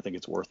it. I think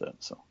it's worth it.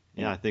 So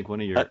yeah, I think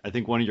one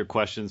of your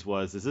questions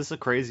was, is this a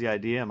crazy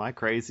idea? Am I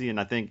crazy? And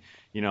I think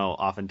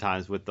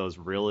oftentimes with those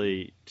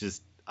really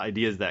just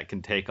ideas that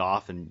can take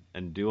off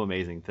and do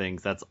amazing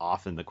things, that's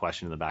often the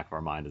question in the back of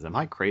our mind is, am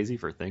I crazy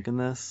for thinking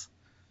this?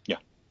 Yeah,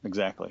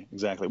 exactly.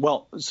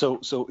 Well, so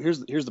here's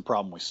the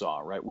problem we saw,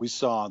 right? We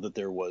saw that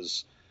there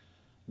was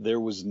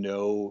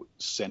no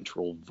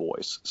central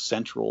voice,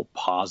 central,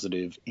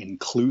 positive,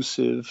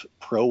 inclusive,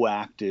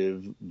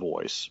 proactive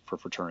voice for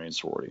fraternity and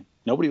sorority.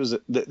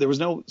 There was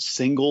no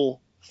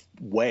single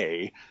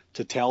way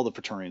to tell the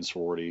fraternity and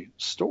sorority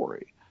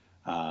story.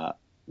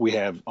 We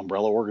have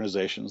umbrella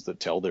organizations that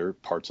tell their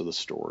parts of the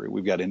story.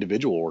 We've got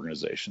individual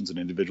organizations and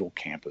individual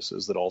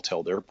campuses that all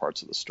tell their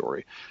parts of the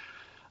story.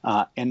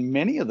 And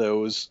many of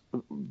those,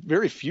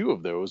 very few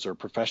of those are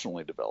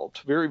professionally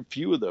developed. Very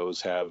few of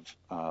those have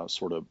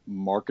sort of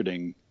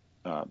marketing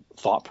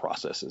thought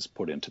processes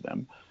put into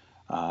them.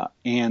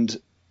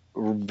 And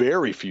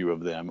very few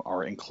of them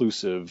are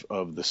inclusive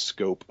of the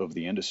scope of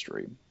the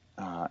industry.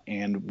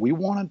 And we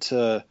wanted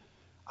to,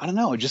 I don't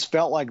know, it just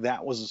felt like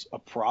that was a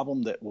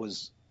problem that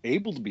was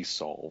able to be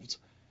solved,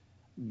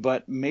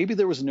 but maybe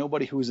there was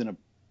nobody who was in a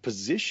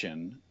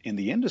position in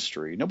the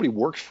industry. Nobody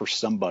worked for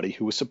somebody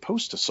who was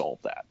supposed to solve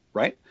that,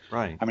 right?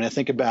 Right. I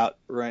think about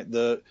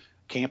the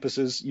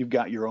campuses. You've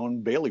got your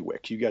own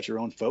bailiwick. You got your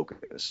own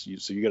focus.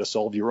 So you got to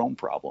solve your own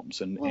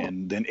problems,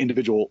 and then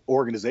individual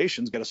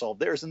organizations got to solve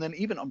theirs, and then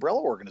even umbrella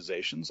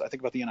organizations. I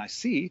think about the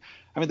NIC.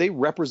 They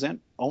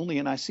represent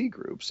only NIC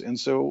groups, and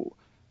so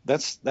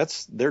that's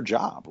their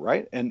job,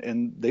 right?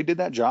 And they did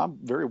that job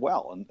very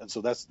well, and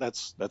so that's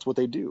what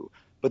they do.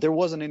 But there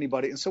wasn't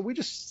anybody, and so we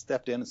just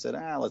stepped in and said,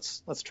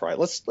 let's try it.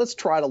 Let's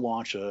try to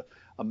launch a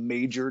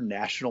major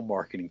national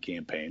marketing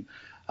campaign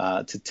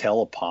to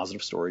tell a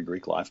positive story of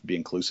Greek life, be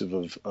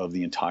inclusive of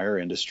the entire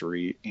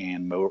industry,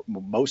 and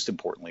most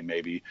importantly,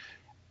 maybe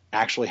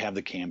actually have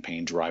the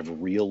campaign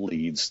drive real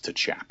leads to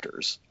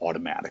chapters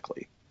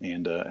automatically.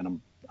 And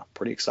I'm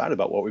pretty excited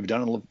about what we've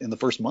done in the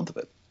first month of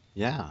it.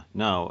 Yeah,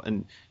 no.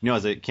 And,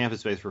 as a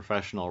campus-based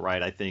professional,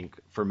 right, I think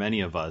for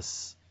many of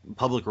us,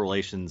 public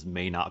relations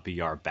may not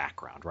be our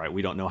background, right?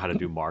 We don't know how to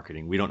do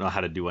marketing. We don't know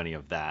how to do any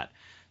of that.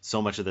 So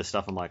much of this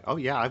stuff, I'm like, oh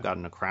yeah, I've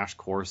gotten a crash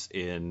course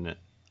in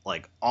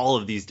like all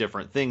of these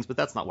different things, but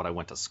that's not what I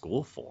went to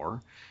school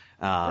for.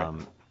 Right.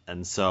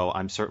 And so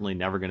I'm certainly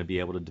never going to be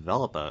able to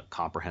develop a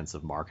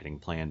comprehensive marketing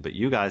plan. But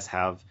you guys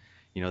have,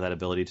 that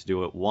ability to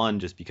do it, one,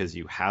 just because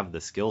you have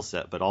the skill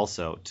set, but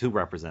also to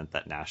represent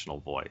that national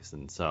voice.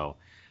 And so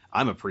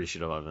I'm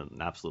appreciative of it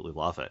and absolutely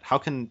love it. How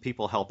can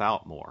people help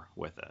out more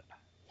with it?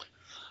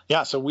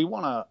 Yeah, so we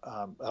want to.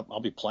 I'll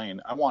be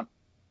plain. I want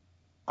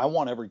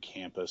every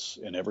campus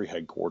and every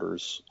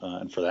headquarters,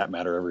 and for that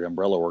matter, every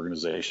umbrella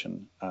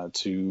organization,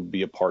 to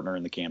be a partner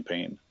in the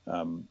campaign.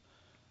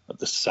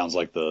 This sounds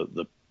like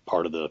the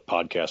part of the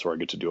podcast where I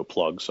get to do a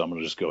plug, so I'm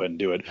going to just go ahead and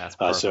do it. That's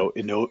perfect.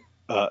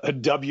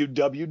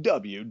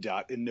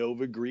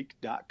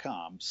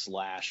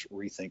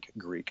 www.innovagreek.com/rethink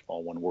Greek,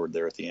 all one word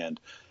there at the end.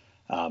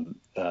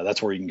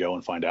 That's where you can go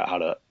and find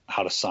out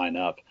how to sign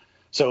up.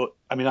 So,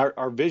 I mean,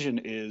 our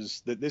vision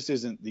is that this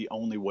isn't the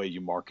only way you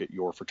market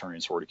your fraternity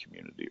and sorority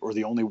community, or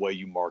the only way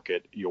you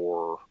market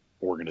your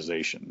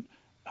organization.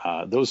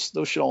 Those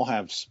should all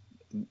have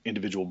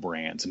individual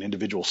brands and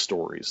individual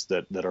stories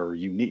that are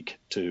unique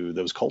to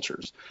those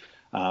cultures.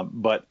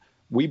 But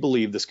we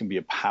believe this can be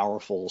a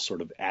powerful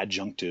sort of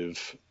adjunctive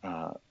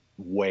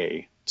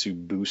way to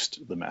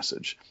boost the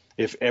message.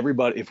 If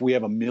we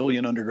have 1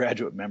 million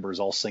undergraduate members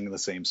all singing the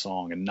same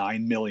song, and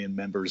 9 million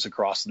members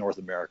across North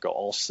America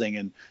all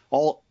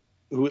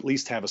who at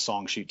least have a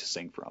song sheet to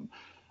sing from,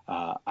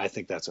 I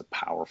think that's a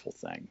powerful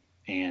thing.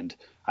 And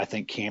I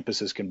think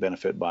campuses can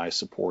benefit by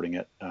supporting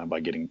it,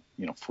 by getting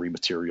free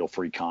material,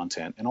 free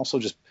content, and also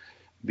just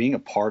being a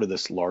part of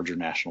this larger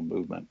national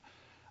movement.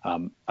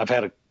 I've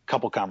had a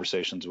couple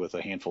conversations with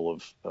a handful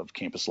of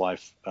campus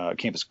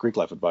Greek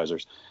life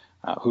advisors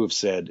who have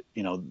said,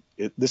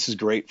 this is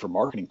great for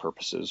marketing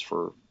purposes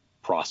for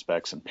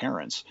prospects and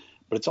parents,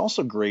 but it's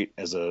also great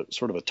as a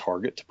sort of a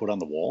target to put on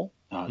the wall,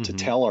 to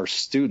tell our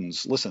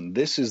students, listen,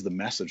 this is the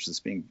message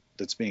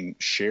that's being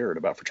shared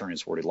about fraternity and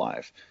sorority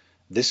life.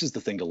 This is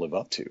the thing to live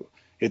up to.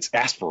 It's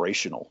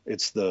aspirational.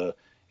 It's the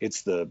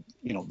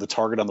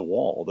target on the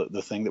wall,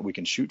 the thing that we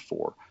can shoot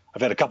for.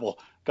 I've had a couple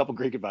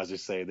Greek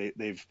advisors say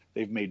they've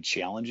made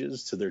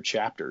challenges to their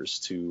chapters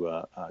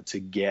to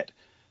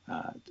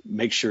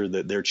make sure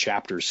that their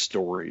chapter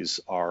stories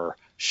are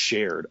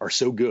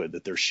so good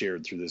that they're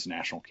shared through this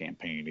national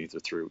campaign, either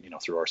through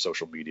our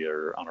social media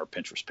or on our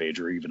Pinterest page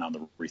or even on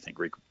the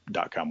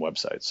ReThinkGreek.com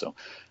website. So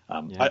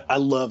I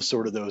love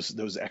sort of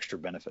those extra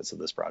benefits of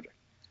this project.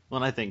 Well,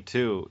 and I think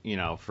too,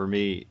 for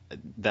me,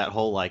 that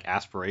whole like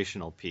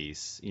aspirational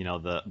piece,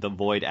 the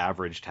void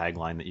average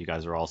tagline that you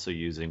guys are also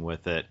using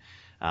with it.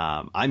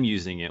 I'm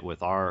using it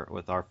with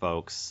our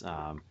folks,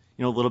 a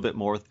little bit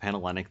more with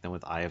Panhellenic than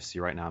with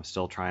IFC right now. I'm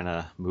still trying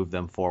to move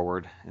them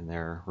forward in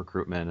their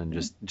recruitment and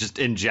just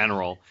in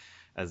general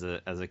as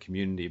a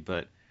community,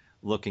 but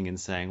looking and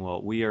saying,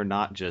 well, we're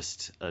not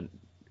just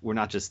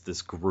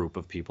this group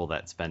of people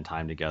that spend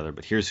time together,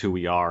 but here's who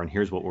we are and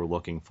here's what we're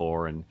looking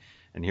for and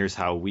here's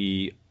how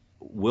we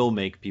will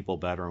make people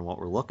better in what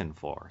we're looking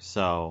for.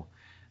 So,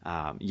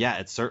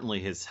 it certainly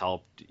has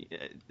helped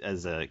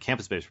as a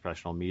campus-based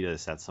professional me to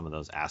set some of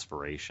those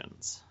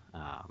aspirations.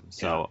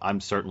 I'm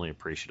certainly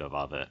appreciative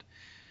of it.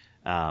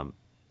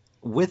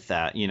 With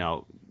that,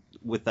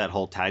 with that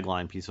whole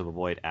tagline piece of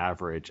avoid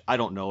average, I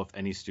don't know if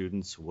any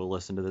students will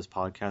listen to this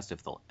podcast,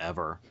 if they'll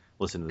ever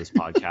listen to this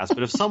podcast,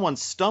 but if someone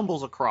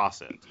stumbles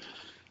across it,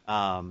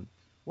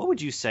 what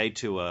would you say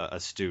to a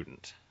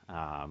student?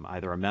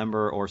 Either a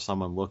member or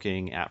someone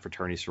looking at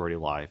fraternity sorority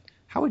life,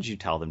 how would you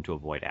tell them to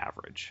avoid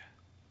average?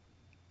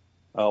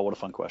 Oh, what a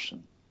fun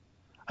question!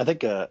 I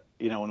think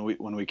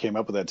when we came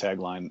up with that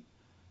tagline,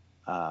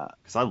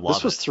 because I love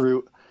this was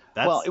through.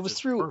 It was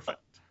through perfect.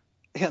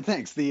 Yeah,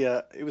 thanks.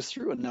 It was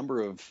through a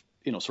number of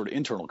sort of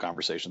internal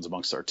conversations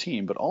amongst our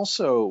team, but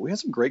also we had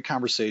some great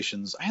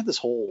conversations. I had this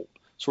whole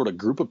sort of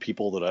group of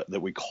people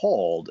that we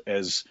called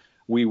as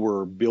we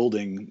were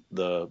building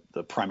the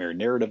primary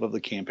narrative of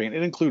the campaign.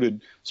 It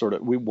included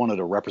we wanted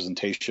a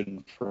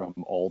representation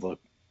from all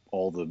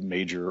the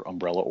major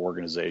umbrella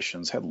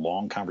organizations, had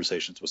long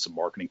conversations with some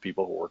marketing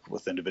people who work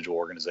with individual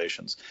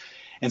organizations.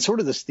 And sort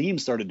of this theme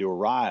started to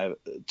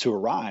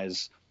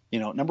arise.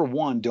 Number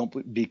one,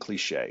 don't be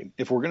cliche.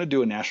 If we're going to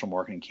do a national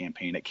marketing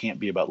campaign, it can't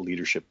be about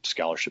leadership,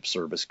 scholarship,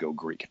 service, go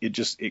Greek.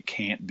 It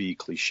can't be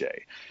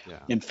cliche. Yeah.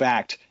 In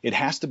fact, it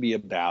has to be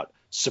about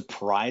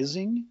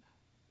surprising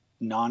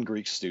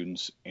non-Greek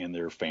students and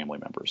their family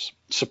members,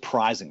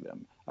 surprising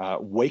them,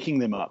 waking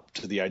them up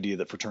to the idea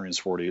that fraternity and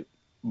sorority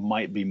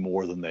might be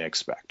more than they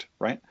expect,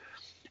 right?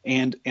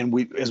 And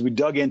we, as we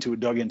dug into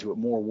it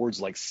more,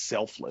 words like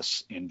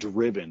selfless and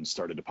driven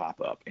started to pop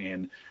up,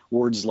 and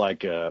words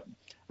like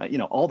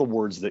all the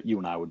words that you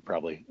and I would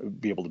probably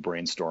be able to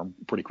brainstorm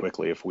pretty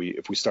quickly if we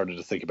started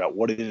to think about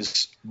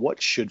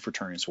what should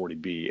fraternity and sorority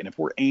be, and if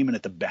we're aiming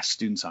at the best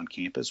students on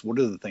campus, what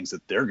are the things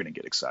that they're going to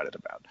get excited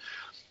about?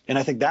 And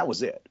I think that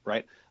was it,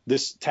 right?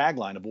 This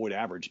tagline, avoid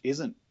average,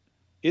 isn't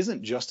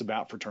just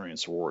about fraternity and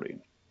sorority.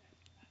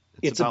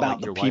 It's about like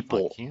the your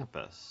people life on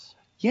campus.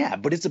 Yeah,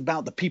 but it's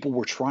about the people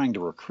we're trying to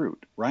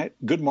recruit, right?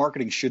 Good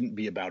marketing shouldn't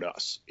be about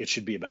us. It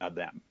should be about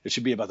them. It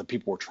should be about the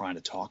people we're trying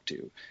to talk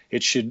to.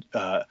 It should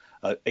a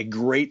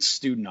great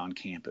student on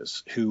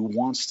campus who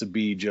wants to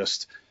be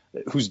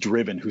who's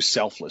driven, who's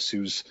selfless,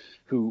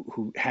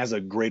 who has a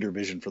greater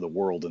vision for the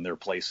world and their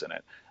place in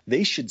it.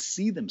 They should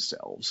see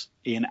themselves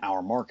in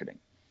our marketing.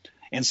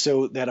 And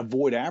so that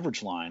avoid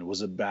average line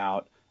was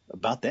about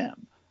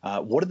them.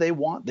 What do they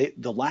want?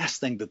 The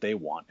last thing that they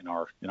want in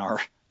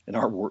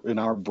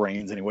our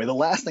brains anyway, the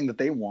last thing that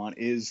they want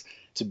is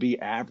to be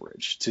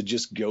average, to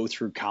just go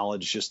through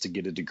college just to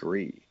get a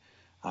degree.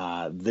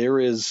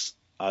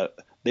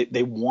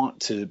 They want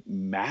to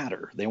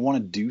matter. They want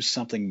to do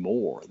something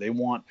more. They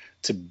want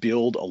to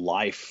build a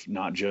life,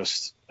 not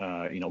just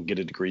get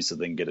a degree so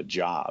they can get a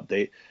job.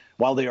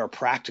 While they are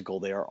practical,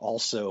 they are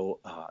also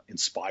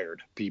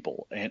inspired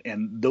people,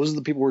 and those are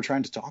the people we're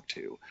trying to talk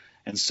to.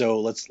 And so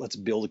let's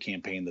build a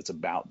campaign that's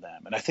about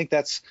them. And I think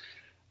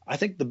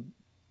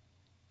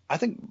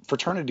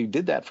fraternity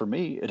did that for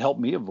me. It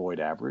helped me avoid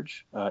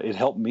average. It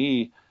helped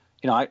me,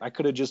 I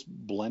could have just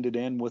blended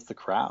in with the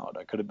crowd.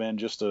 I could have been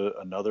just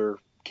another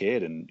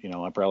kid, and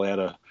I probably had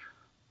a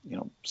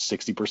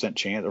 60%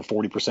 chance or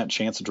 40%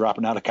 chance of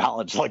dropping out of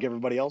college like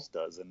everybody else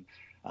does. And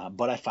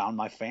but I found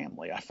my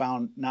family. I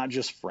found not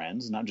just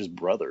friends, not just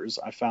brothers.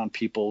 I found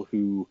people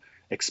who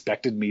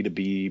expected me to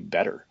be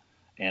better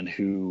and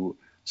who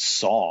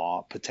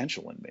saw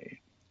potential in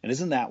me. And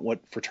isn't that what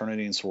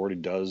fraternity and sorority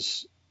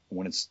does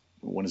when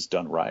it's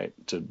done right,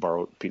 to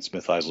borrow Pete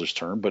Smith-Eisler's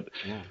term? But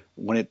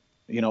when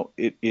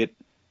it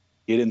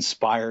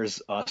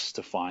inspires us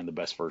to find the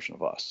best version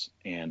of us,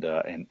 and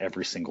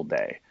every single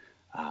day.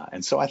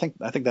 And so I think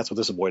that's what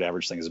this avoid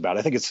average thing is about.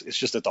 I think it's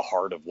just at the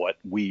heart of what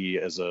we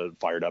as a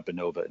Phired Up,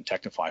 Innova, and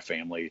TechniPhi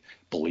family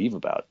believe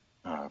about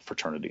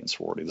fraternity and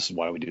sorority. This is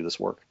why we do this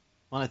work.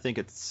 Well, I think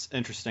it's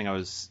interesting.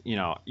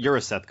 You're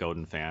a Seth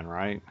Godin fan,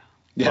 right?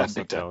 Yeah,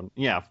 big time.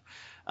 Yeah.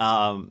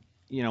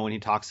 When he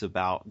talks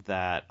about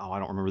that, I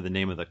don't remember the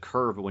name of the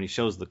curve, but when he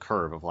shows the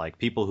curve of like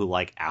people who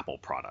like Apple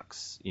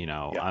products,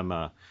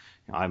 yeah.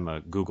 I'm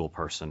a Google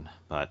person,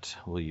 but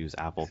we'll use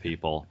Apple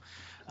people.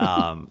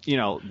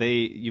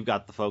 You've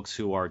got the folks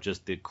who are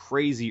just the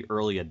crazy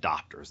early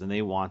adopters, and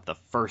they want the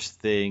first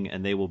thing,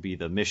 and they will be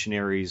the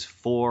missionaries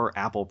for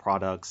Apple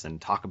products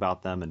and talk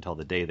about them until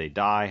the day they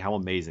die, how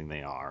amazing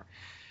they are.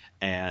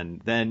 And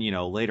then,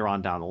 later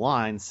on down the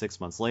line, 6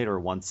 months later,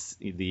 once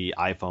the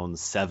iPhone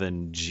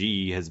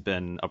 7G has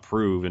been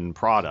approved in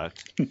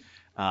product,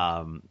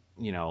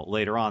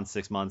 later on,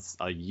 6 months,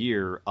 a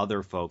year,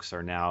 other folks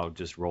are now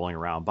just rolling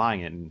around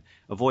buying it. And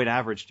avoid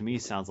average to me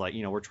sounds like,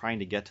 we're trying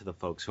to get to the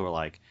folks who are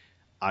like,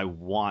 I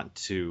want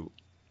to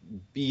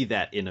be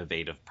that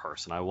innovative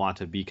person. I want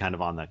to be kind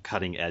of on the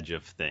cutting edge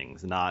of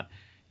things, not,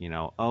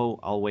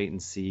 I'll wait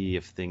and see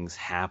if things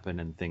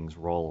happen and things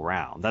roll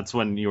around. That's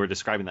when you were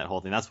describing that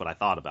whole thing. That's what I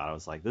thought about. I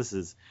was like,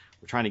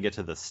 we're trying to get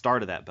to the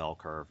start of that bell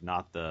curve,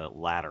 not the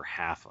latter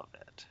half of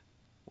it.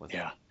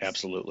 Yeah,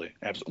 absolutely.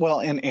 Well,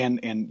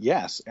 and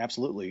yes,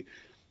 absolutely.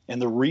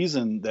 And the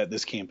reason that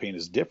this campaign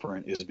is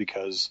different is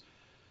because,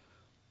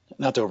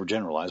 not to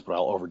overgeneralize, but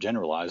I'll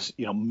overgeneralize,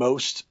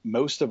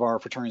 most of our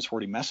fraternity and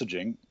sorority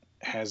messaging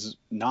has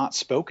not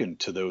spoken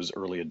to those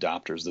early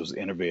adopters, those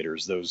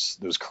innovators,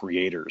 those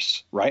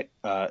creators, right?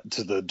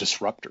 To the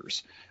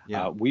disruptors.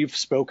 Yeah. We've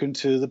spoken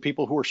to the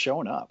people who are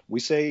showing up. We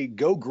say,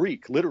 go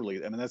Greek,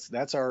 literally. I mean,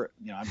 that's our,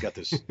 I've got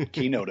this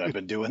keynote I've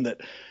been doing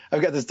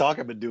I've got this talk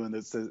I've been doing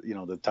that says,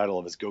 the title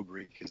of it is Go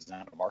Greek is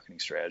not a marketing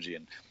strategy.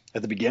 And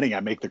at the beginning,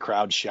 I make the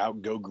crowd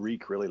shout Go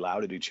Greek really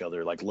loud at each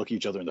other, like look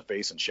each other in the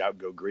face and shout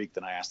Go Greek.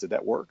 Then I asked, did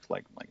that work?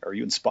 Like, are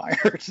you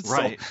inspired?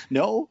 Right. So,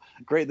 no?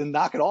 Great. Then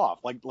knock it off.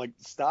 Like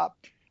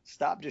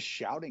stop just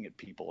shouting at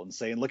people and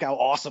saying, look how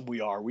awesome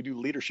we are. We do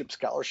leadership,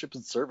 scholarship,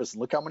 and service.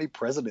 And look how many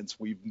presidents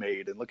we've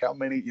made. And look how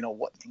many,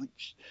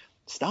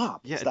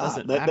 stop. Yeah,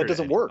 stop. That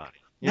doesn't work.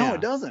 Yeah. No,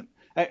 it doesn't.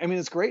 I mean,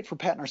 it's great for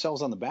patting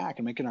ourselves on the back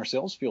and making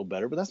ourselves feel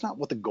better, but that's not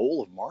what the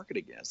goal of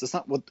marketing is. That's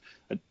not what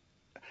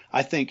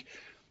I think.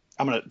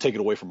 I'm going to take it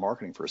away from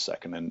marketing for a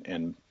second.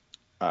 And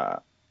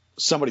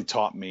somebody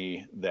taught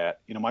me that,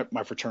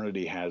 my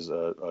fraternity has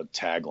a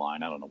tagline.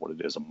 I don't know what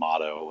it is, a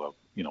motto,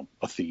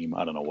 a theme.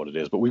 I don't know what it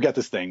is, but we've got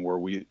this thing where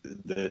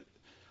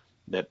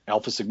that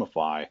Alpha Sigma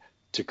Phi,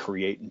 to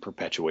create and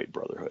perpetuate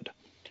brotherhood.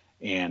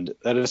 And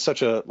that is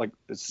it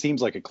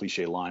seems like a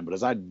cliche line, but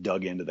as I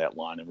dug into that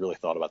line and really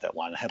thought about that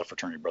line, I had a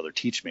fraternity brother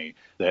teach me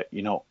that,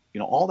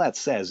 all that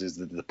says is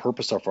that the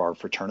purpose of our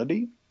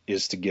fraternity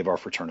is to give our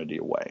fraternity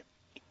away.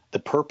 The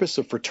purpose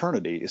of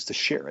fraternity is to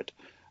share it.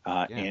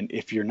 And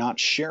if you're not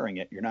sharing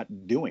it, you're not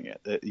doing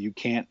it. You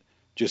can't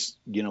just,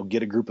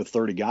 get a group of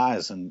 30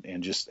 guys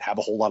and just have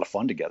a whole lot of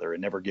fun together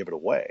and never give it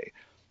away.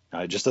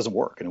 It just doesn't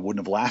work, and it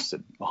wouldn't have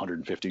lasted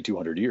 150,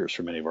 200 years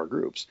for many of our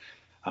groups.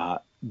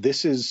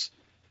 This is,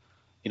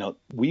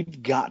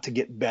 we've got to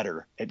get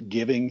better at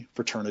giving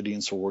fraternity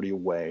and sorority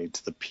away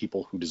to the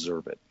people who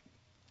deserve it,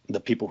 the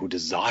people who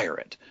desire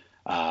it.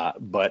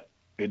 But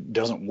it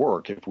doesn't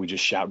work if we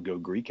just shout "Go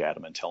Greek" at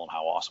them and tell them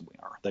how awesome we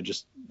are.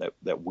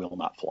 That will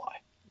not fly.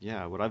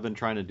 Yeah, what I've been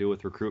trying to do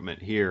with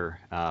recruitment here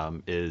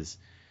is,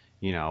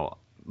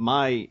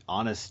 my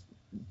honest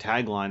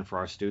tagline for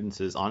our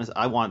students is honest.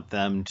 I want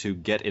them to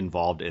get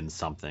involved in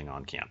something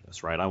on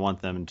campus, right? I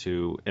want them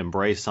to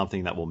embrace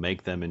something that will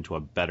make them into a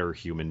better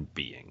human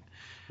being.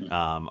 We've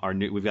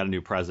got a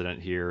new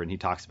president here, and he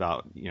talks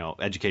about,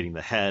 educating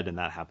the head, and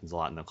that happens a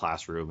lot in the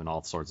classroom and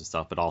all sorts of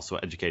stuff, but also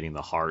educating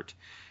the heart.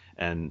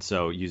 And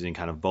so using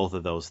kind of both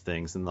of those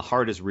things, and the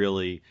heart is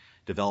really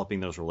developing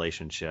those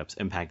relationships,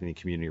 impacting the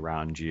community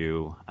around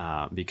you,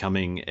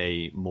 becoming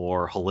a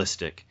more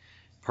holistic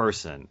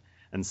person.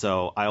 And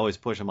so I always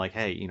push them like,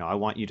 hey, I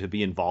want you to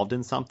be involved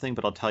in something,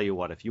 but I'll tell you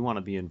what, if you want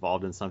to be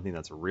involved in something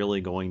that's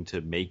really going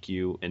to make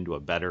you into a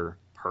better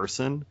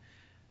person,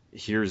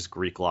 here's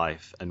Greek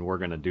life, and we're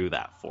going to do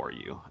that for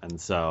you.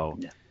 And so,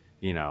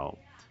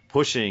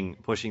 pushing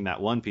that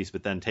one piece,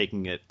 but then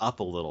taking it up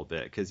a little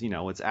bit, because,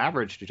 it's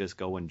average to just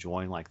go and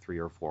join like 3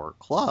 or 4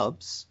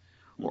 clubs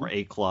or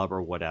a club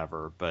or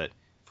whatever. But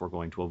if we're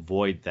going to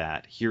avoid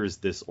that, here's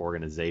this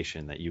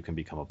organization that you can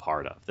become a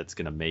part of that's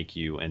going to make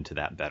you into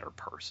that better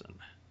person.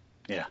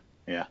 Yeah,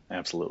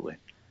 absolutely.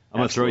 I'm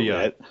going to throw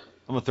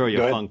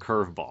you a fun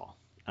curveball.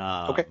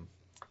 Okay.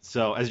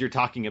 So as you're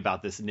talking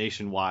about this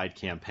nationwide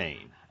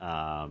campaign,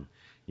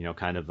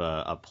 kind of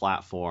a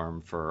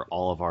platform for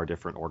all of our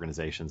different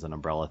organizations and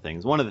umbrella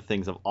things. One of the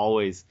things I've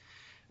always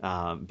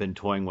been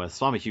toying with,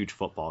 so I'm a huge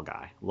football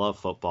guy, love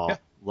football,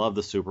 love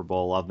the Super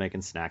Bowl, love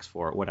making snacks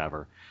for it,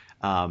 whatever.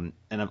 And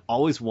I've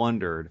always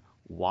wondered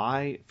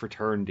why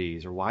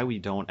fraternities, or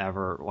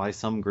why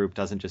some group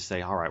doesn't just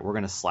say, all right, we're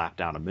going to slap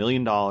down $1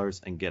 million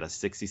and get a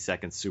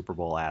 60-second Super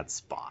Bowl ad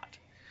spot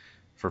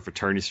for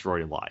fraternity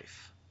sorority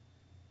life.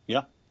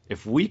 Yeah.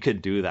 If we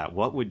could do that,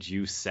 what would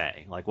you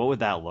say? Like, what would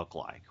that look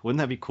like? Wouldn't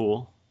that be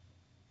cool?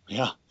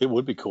 Yeah, it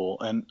would be cool.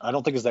 And I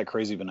don't think it's that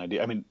crazy of an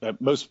idea. I mean,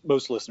 most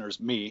listeners,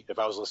 if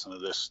I was listening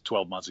to this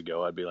 12 months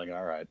ago, I'd be like,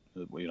 all right,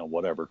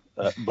 whatever.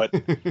 But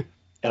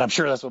and I'm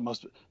sure that's what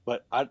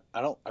but I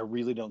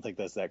really don't think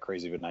that's that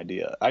crazy of an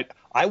idea.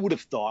 I would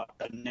have thought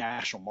a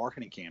national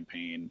marketing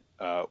campaign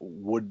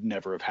would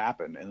never have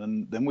happened.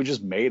 And then we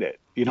just made it.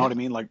 You know what I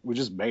mean? Like, we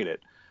just made it.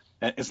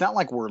 And it's not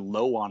like we're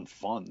low on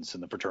funds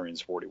in the fraternity and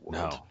sorority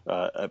world.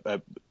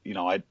 No.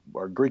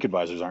 Our Greek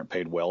advisors aren't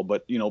paid well,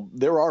 but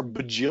there are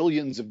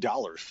bajillions of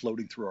dollars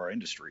floating through our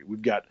industry.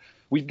 We've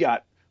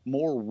got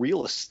more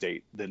real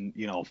estate than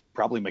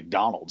probably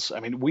McDonald's. I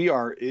mean,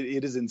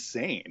 it is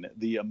insane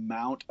the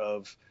amount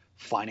of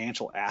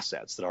financial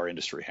assets that our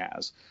industry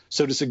has.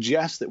 So to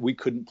suggest that we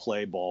couldn't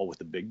play ball with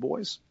the big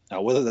boys,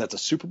 whether that's a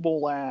Super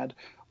Bowl ad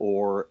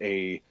or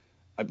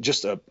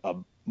just a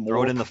more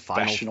throw it in the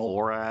Final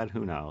Four ad,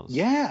 who knows?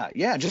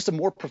 Yeah, just a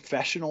more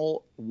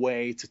professional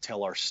way to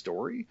tell our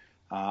story.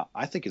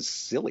 I think is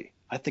silly.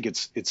 I think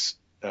it's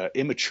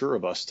immature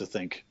of us to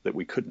think that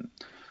we couldn't.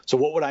 So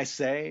what would I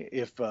say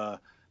if I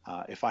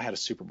had a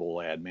Super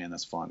Bowl ad? Man,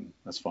 that's fun.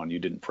 That's fun. You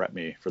didn't prep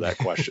me for that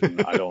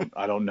question. I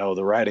don't know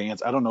the right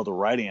answer. I don't know the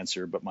right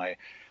answer, but my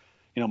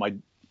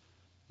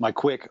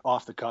quick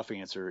off the cuff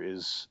answer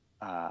is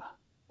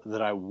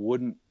that I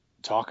wouldn't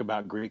talk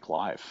about Greek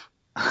life.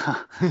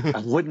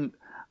 I wouldn't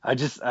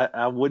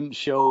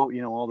show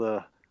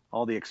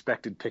all the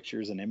expected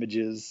pictures and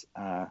images.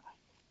 I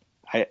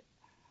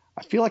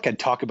feel like I'd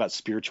talk about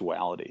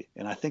spirituality,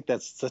 and I think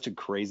that's such a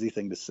crazy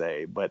thing to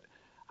say, but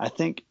I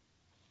think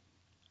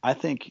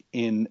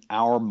in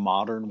our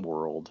modern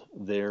world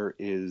there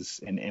is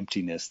an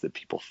emptiness that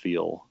people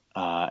feel,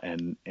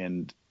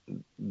 and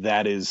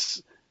that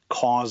is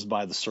caused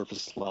by the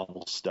surface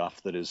level stuff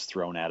that is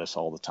thrown at us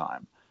all the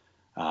time.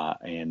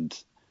 And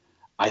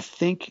I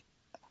think,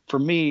 for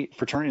me,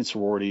 fraternity and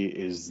sorority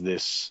is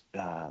this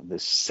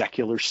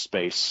secular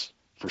space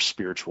for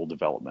spiritual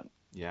development.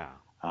 Yeah.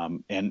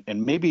 And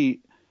maybe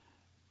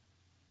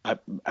I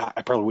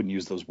probably wouldn't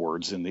use those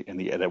words in the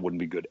that wouldn't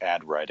be good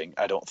ad writing,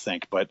 I don't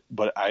think. But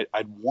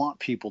I'd want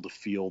people to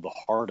feel the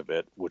heart of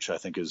it, which I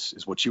think is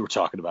what you were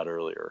talking about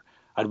earlier.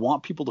 I'd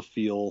want people to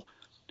feel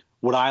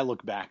what I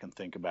look back and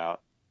think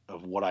about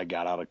of what I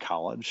got out of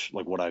college,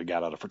 like what I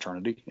got out of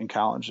fraternity in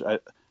college.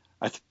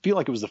 I feel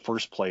like it was the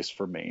first place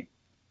for me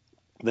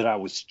that I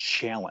was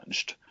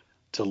challenged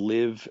to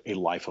live a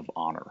life of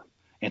honor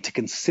and to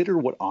consider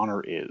what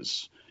honor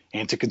is,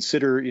 and to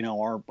consider,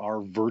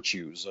 our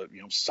virtues,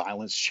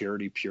 silence,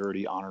 charity,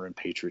 purity, honor, and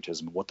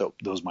patriotism, what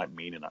those might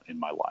mean in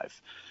my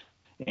life.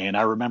 And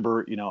I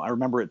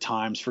remember at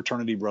times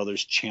fraternity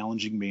brothers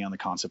challenging me on the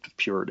concept of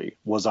purity.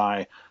 Did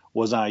I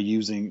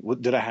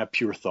have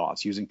pure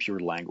thoughts, using pure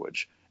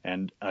language?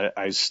 And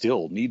I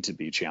still need to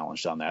be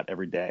challenged on that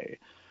every day.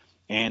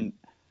 And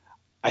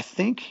I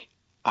think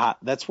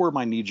that's where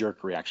my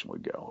knee-jerk reaction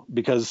would go,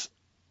 because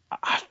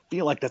I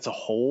feel like that's a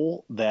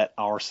hole that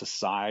our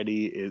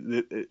society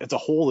it's a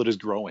hole that is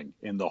growing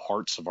in the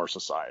hearts of our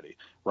society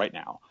right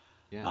now.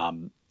 Yeah.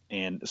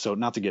 And so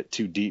not to get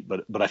too deep,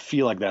 but I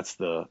feel like that's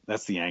the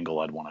angle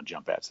I'd want to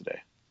jump at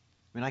today.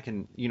 I mean,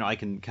 I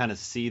can kind of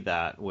see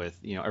that with,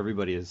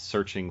 everybody is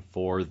searching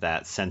for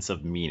that sense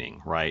of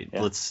meaning, right?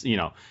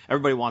 Yeah.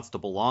 Everybody wants to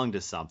belong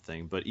to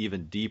something, but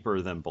even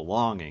deeper than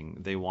belonging,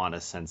 they want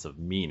a sense of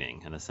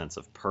meaning and a sense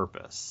of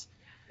purpose.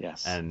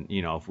 Yes. And,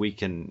 if we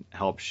can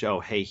help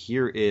show, hey,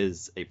 here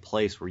is a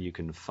place where you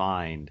can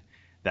find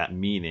that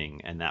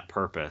meaning and that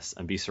purpose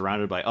and be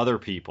surrounded by other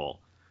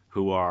people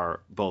who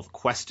are both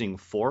questing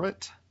for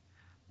it,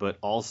 but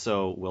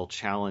also will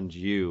challenge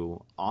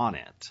you on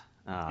it.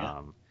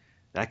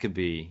 That could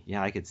be,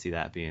 I could see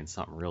that being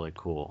something really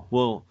cool.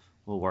 We'll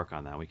work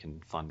on that. We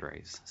can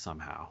fundraise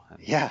somehow.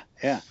 Yeah.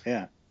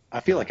 I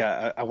feel like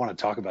I want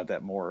to talk about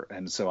that more,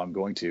 and so I'm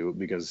going to,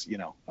 because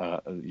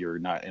you're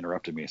not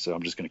interrupting me, so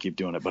I'm just going to keep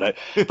doing it. But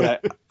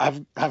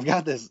I've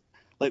got this,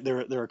 like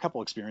there are a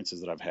couple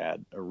experiences that I've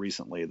had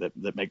recently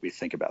that make me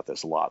think about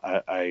this a lot.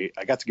 I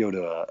got to go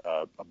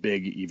to a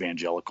big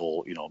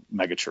evangelical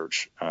mega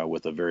church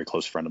with a very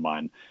close friend of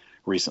mine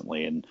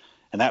recently, and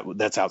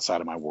that's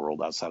outside of my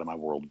world, outside of my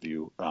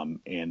worldview.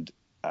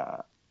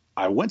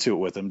 I went to it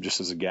with him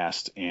just as a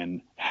guest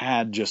and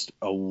had just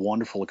a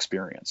wonderful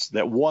experience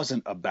that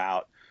wasn't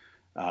about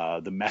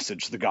the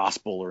message, the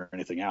gospel, or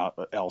anything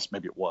else.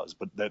 Maybe it was,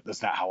 but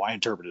that's not how I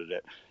interpreted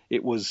it.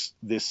 It was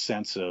this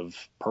sense of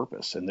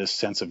purpose and this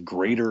sense of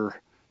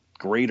greater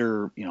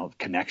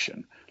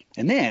connection.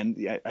 And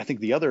then I think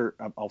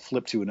I'll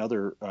flip to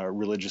another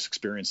religious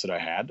experience that I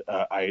had.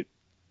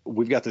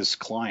 We've got this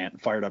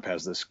client, Phired Up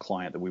has this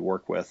client that we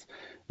work with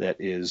that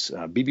is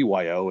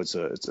BBYO.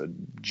 It's a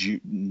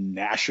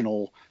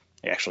national,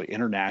 actually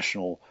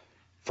international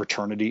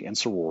fraternity and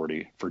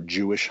sorority for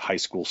Jewish high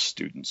school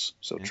students.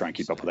 So try and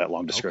keep up with that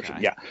long description.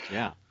 Okay.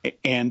 Yeah.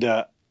 And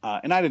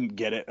I didn't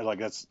get it. Like,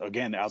 that's,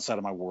 again, outside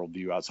of my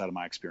worldview, outside of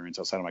my experience,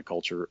 outside of my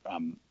culture.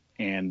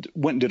 And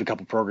went and did a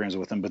couple programs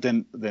with them. But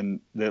then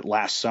that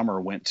last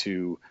summer went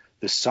to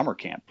this summer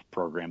camp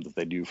program that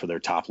they do for their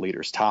top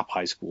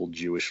high school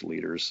Jewish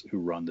leaders who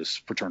run this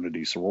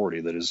fraternity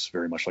sorority that is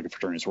very much like a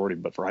fraternity sorority,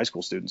 but for high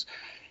school students.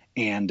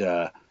 And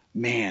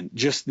man,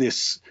 just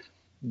this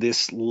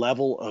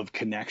level of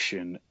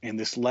connection and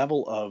this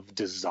level of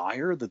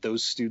desire that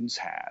those students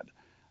had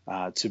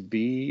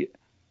to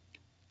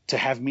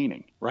have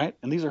meaning, right?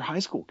 And these are high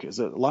school kids.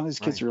 A lot of these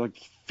kids are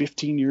like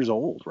 15 years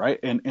old, right?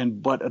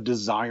 But a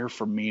desire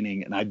for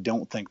meaning. And I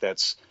don't think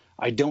that's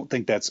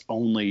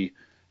only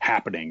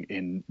happening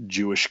in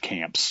Jewish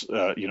camps,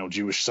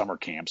 Jewish summer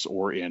camps,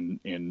 or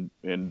in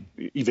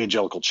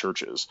evangelical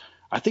churches.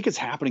 I think it's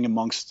happening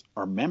amongst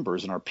our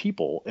members and our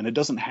people, and it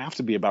doesn't have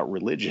to be about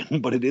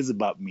religion, but it is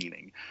about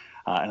meaning.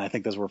 And I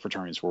think that's where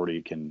fraternity and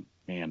sorority can,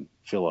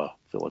 fill a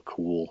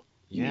cool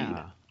need.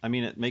 I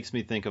mean, it makes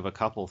me think of a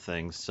couple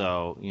things.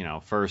 So,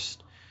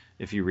 first,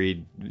 if you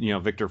read,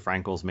 Viktor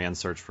Frankl's Man's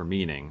Search for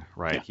Meaning,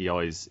 right?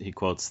 Yeah. He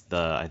quotes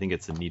I think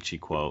it's a Nietzsche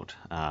quote,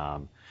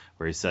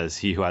 where he says,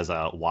 "He who has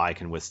a why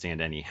can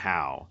withstand any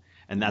how."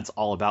 And that's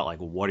all about, like,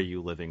 what are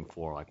you living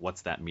for? Like,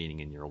 what's that meaning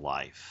in your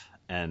life?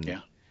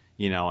 And,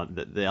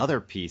 the other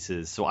piece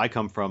is, so I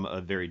come from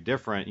a very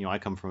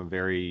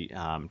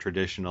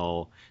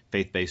traditional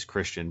faith-based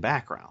Christian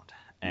background.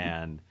 Mm-hmm.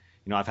 And,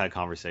 I've had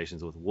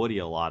conversations with Woody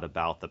a lot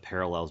about the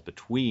parallels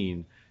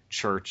between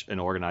church and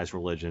organized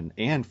religion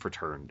and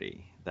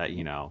fraternity, that,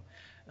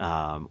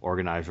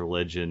 organized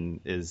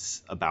religion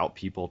is about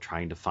people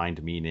trying to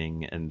find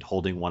meaning and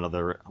holding one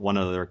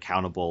another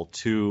accountable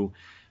to,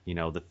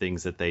 the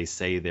things that they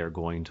say they're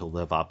going to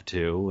live up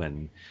to.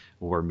 And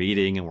we're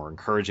meeting and we're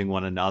encouraging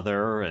one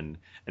another and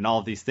all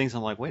of these things.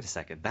 I'm like, wait a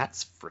second,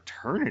 that's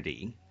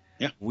fraternity.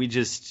 Yeah. We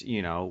just,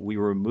 we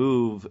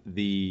remove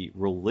the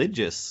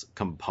religious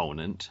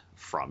component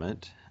from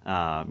it.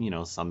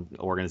 Some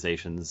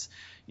organizations,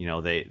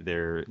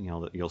 they're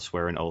you'll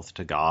swear an oath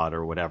to God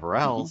or whatever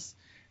else. Mm-hmm.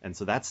 And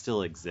so that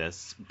still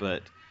exists,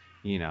 but,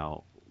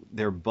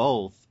 they're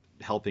both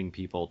helping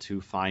people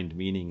to find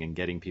meaning and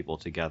getting people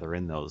together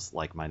in those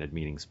like-minded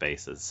meaning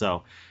spaces.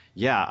 So,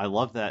 yeah, I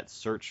love that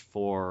search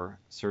for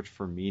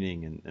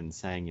meaning and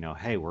saying,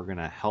 hey, we're going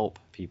to help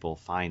people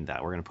find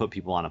that. We're going to put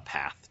people on a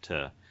path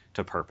to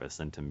purpose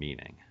and to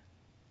meaning.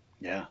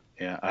 Yeah.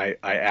 I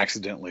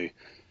accidentally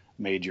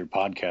made your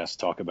podcast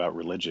talk about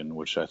religion,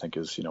 which I think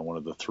is, one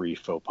of the 3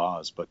 faux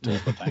pas, but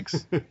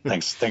thanks.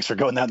 Thanks for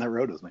going down that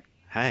road with me.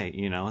 Hey,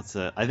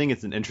 I think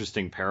it's an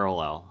interesting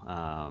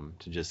parallel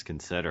to just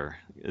consider,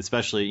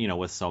 especially,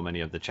 with so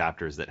many of the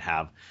chapters that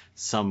have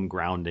some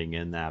grounding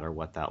in that or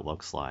what that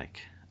looks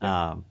like.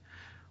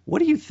 What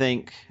do you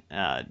think,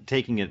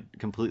 taking it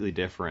completely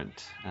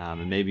different,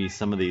 and maybe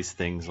some of these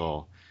things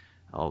will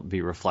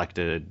be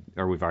reflected,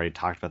 or we've already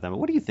talked about them, but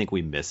what do you think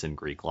we miss in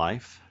Greek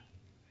life?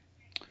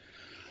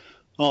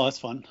 Oh, that's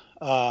fun.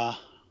 I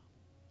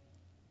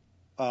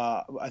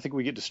think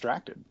we get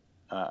distracted.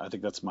 I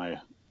think that's my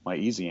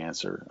easy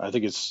answer. I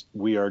think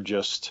we are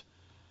just,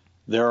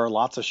 there are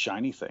lots of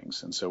shiny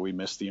things, and so we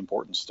miss the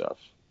important stuff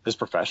as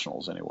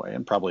professionals anyway,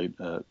 and probably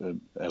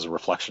as a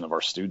reflection of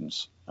our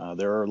students.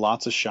 There are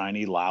lots of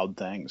shiny, loud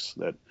things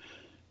that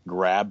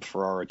grab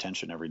for our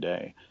attention every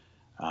day,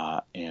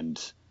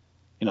 and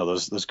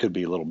those could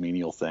be little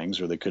menial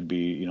things, or they could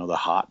be the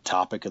hot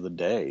topic of the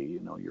day,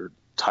 your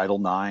Title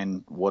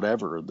IX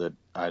whatever that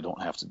I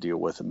don't have to deal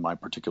with in my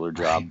particular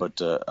job, but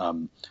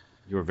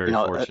you were very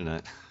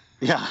fortunate.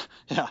 Yeah.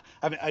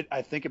 I mean,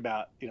 I think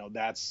about,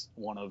 that's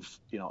one of,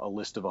 a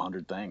list of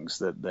 100 things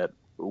that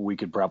we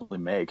could probably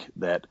make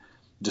that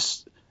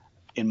just,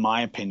 in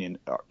my opinion,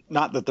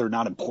 not that they're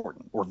not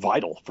important or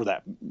vital for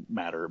that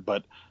matter,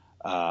 but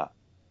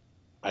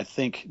I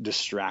think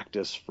distract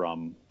us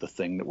from the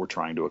thing that we're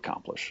trying to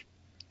accomplish.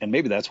 And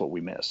maybe that's what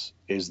we miss,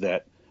 is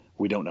that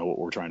we don't know what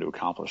we're trying to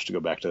accomplish, to go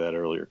back to that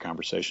earlier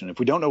conversation. If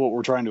we don't know what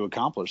we're trying to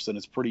accomplish, then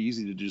it's pretty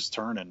easy to just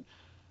turn and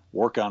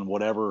work on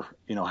whatever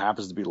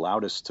happens to be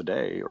loudest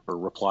today, or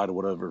reply to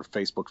whatever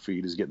Facebook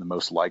feed is getting the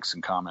most likes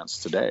and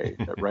comments today,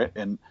 right?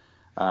 And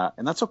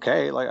that's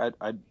okay. Like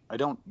I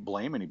don't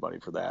blame anybody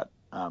for that,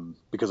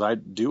 because I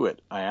do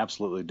it. I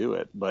absolutely do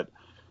it. But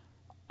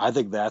I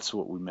think that's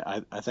what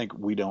I think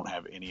we don't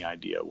have any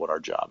idea what our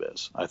job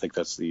is. I think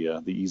that's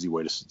the easy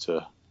way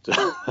to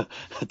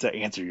to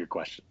answer your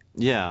question.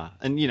 Yeah,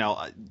 and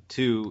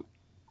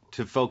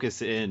to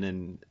focus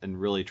in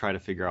and really try to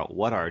figure out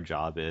what our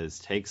job is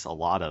takes a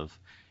lot of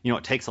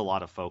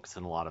focus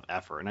and a lot of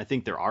effort. And I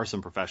think there are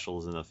some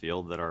professionals in the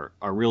field that are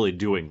really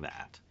doing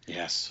that.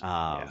 Yes.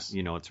 Yes.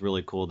 It's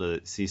really cool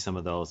to see some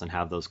of those and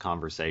have those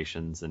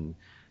conversations. And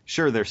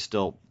sure, they're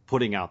still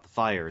putting out the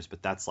fires,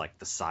 but that's like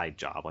the side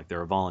job. Like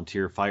they're a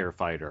volunteer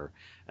firefighter,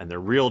 and their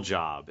real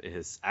job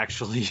is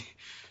actually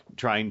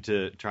trying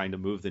to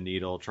move the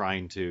needle,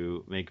 trying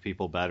to make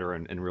people better,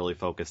 and really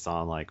focus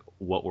on like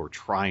what we're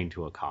trying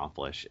to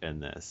accomplish in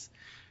this.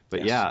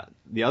 But yes. Yeah,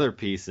 the other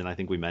piece, and I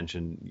think we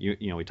mentioned,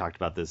 we talked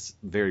about this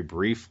very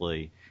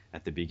briefly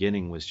at the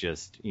beginning, was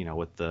just,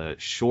 with the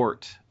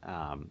short,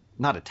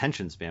 not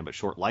attention span, but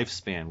short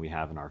lifespan we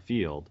have in our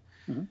field.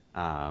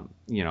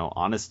 Mm-hmm.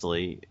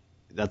 Honestly,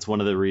 that's one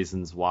of the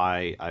reasons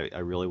why I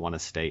really want to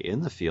stay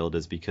in the field,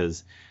 is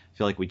because I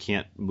feel like we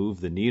can't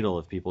move the needle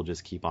if people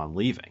just keep on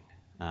leaving.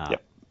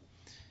 Yep.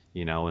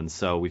 And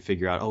so we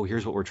figure out, oh,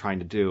 here's what we're trying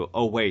to do.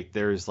 Oh, wait,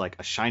 there's like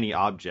a shiny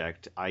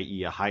object,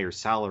 i.e. a higher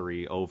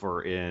salary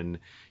over in,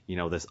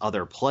 this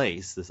other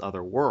place, this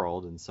other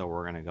world. And so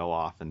we're going to go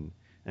off and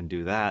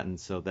do that. And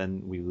so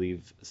then we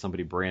leave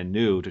somebody brand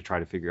new to try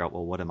to figure out,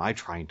 well, what am I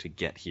trying to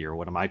get here?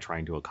 What am I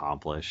trying to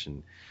accomplish?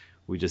 And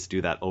we just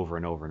do that over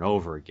and over and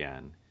over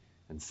again,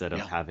 instead of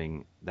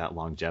having that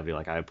longevity.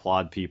 Like I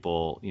applaud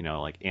people,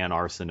 like Ann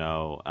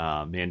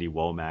Arsenault, Mandy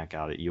Womack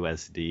out at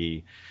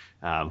USD,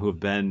 who have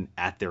been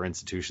at their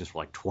institutions for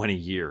like 20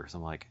 years.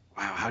 I'm like,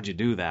 wow, how'd you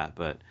do that?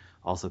 But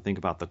also think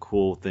about the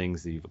cool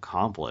things that you've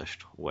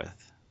accomplished with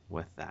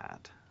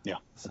that. Yeah,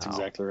 that's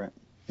exactly right.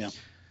 Yeah.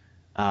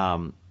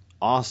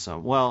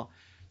 Awesome. Well,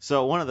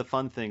 so one of the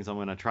fun things I'm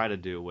going to try to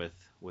do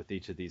with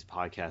each of these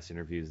podcast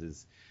interviews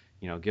is,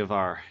 give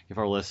our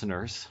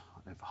listeners,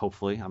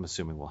 hopefully, I'm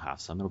assuming we'll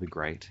have some. It'll be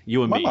great.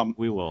 You and me,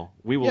 we will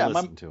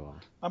listen to them.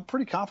 I'm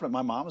pretty confident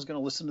my mom is going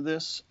to listen to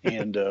this,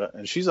 and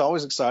she's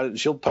always excited.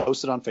 She'll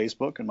post it on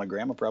Facebook, and my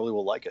grandma probably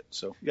will like it.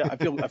 So yeah,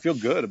 I feel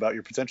good about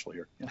your potential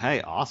here. Yeah.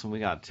 Hey, awesome. We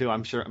got two.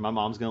 I'm sure my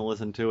mom's going to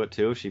listen to it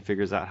too. She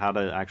figures out how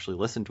to actually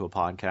listen to a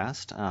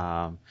podcast.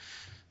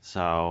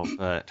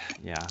 But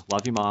yeah,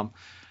 love you,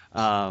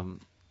 Mom.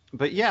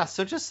 But yeah,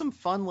 so just some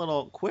fun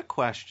little quick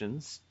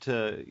questions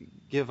to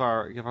give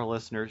our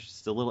listeners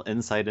just a little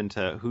insight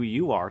into who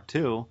you are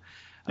too.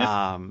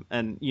 Yeah.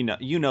 And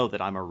you know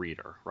that I'm a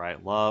reader,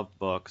 right? Love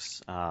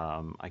books.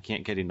 I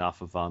can't get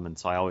enough of them, and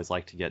so I always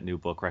like to get new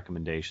book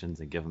recommendations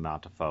and give them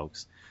out to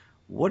folks.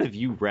 What have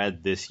you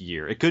read this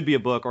year? It could be a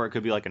book, or it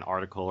could be like an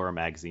article or a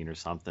magazine or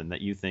something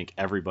that you think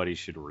everybody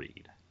should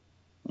read.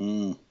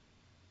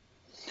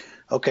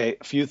 Okay,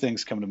 a few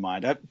things come to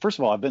mind. First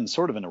of all, I've been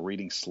sort of in a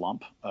reading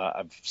slump.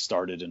 I've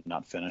started and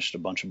not finished a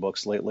bunch of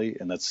books lately,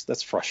 and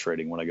that's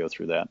frustrating when I go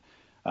through that.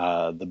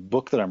 The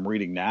book that I'm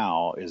reading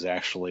now is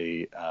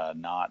actually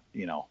not,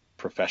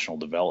 professional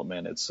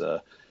development. It's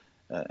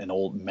an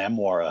old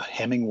memoir, a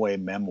Hemingway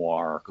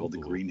memoir called The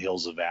Green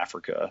Hills of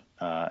Africa,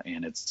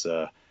 and it's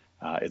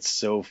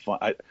so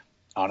fun.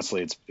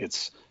 Honestly,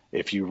 it's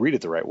if you read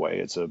it the right way,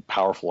 it's a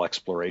powerful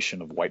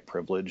exploration of white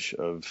privilege,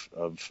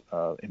 of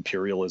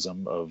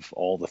imperialism, of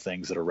all the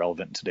things that are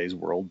relevant in today's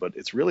world. But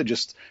it's really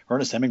just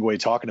Ernest Hemingway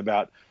talking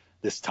about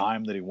this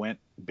time that he went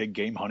big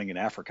game hunting in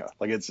Africa.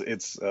 Like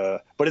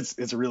but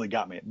it's really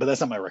got me. But that's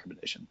not my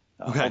recommendation.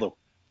 Okay. Although,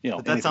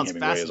 but that sounds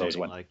Hemingway fascinating. Is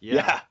always like,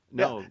 yeah,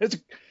 no, it's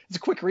a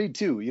quick read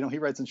too. He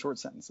writes in short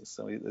sentences,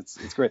 so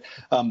it's great.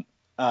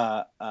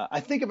 I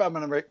think if I'm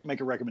going to make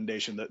a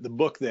recommendation, the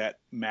book that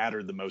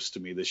mattered the most to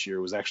me this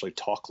year was actually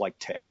Talk Like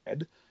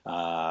Ted,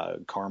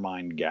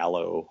 Carmine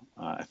Gallo,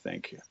 I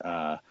think.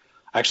 I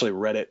actually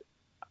read it.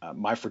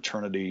 My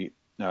fraternity,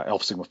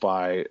 Alpha Sigma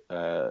Phi,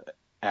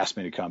 asked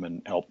me to come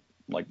and help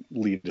like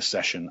lead a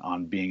session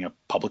on being a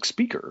public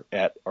speaker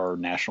at our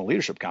national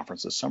leadership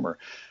conference this summer.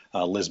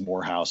 Liz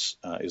Morehouse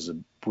is a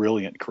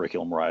brilliant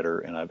curriculum writer,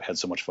 and I've had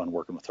so much fun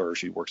working with her.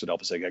 She works at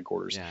ElpaSeg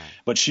headquarters,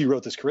 but she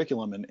wrote this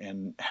curriculum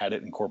and had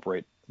it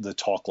incorporate the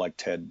Talk Like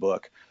TED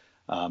book.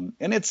 And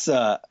it's,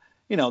 there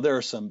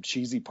are some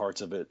cheesy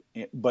parts of it,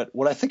 but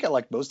what I think I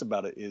like most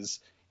about it is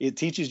it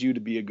teaches you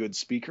to be a good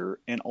speaker,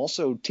 and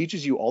also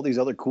teaches you all these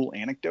other cool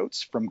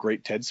anecdotes from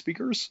great TED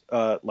speakers,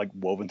 like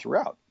woven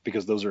throughout,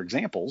 because those are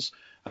examples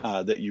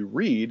that you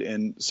read.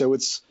 And so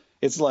it's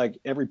like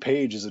every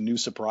page is a new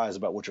surprise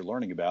about what you're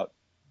learning about,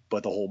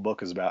 but the whole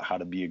book is about how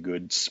to be a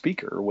good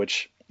speaker,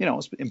 which,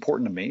 is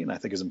important to me, and I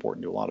think is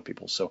important to a lot of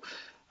people. So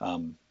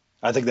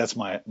I think that's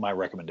my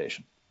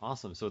recommendation.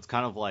 Awesome. So it's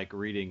kind of like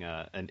reading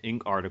an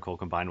Inc. article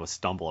combined with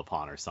Stumble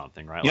Upon or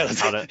something, right? Yeah,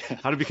 Like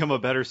how to become a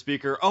better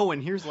speaker. Oh,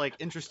 and here's like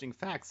interesting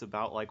facts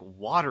about like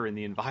water in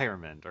the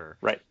environment, or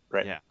right.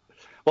 Yeah.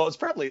 Well, it's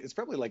probably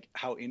like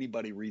how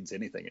anybody reads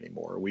anything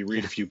anymore. We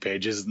read a few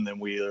pages and then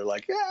we are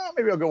like, yeah,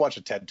 maybe I'll go watch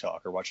a TED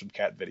Talk or watch some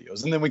cat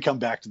videos, and then we come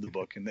back to the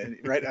book, and then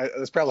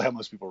that's probably how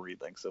most people read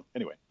things. So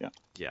anyway,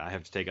 yeah, I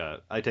have to take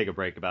a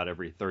break about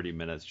every 30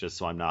 minutes just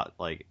so I'm not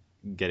like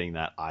getting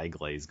that eye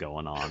glaze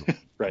going on.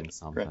 Right.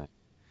 Something.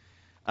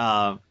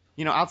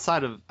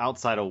 Outside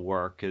of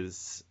work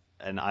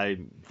and I,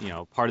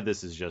 part of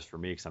this is just for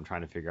me because I'm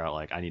trying to figure out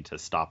like I need to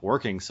stop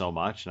working so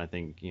much, and I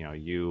think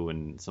you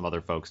and some other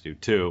folks do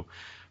too,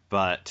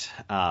 but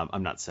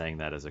I'm not saying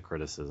that as a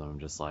criticism. I'm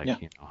just like,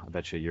 I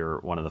bet you're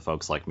one of the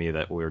folks like me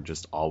that we're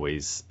just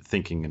always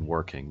thinking and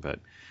working. But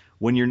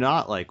when you're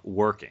not like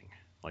working,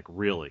 like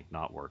really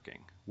not working,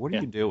 what are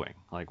you doing?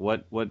 Like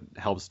what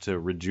helps to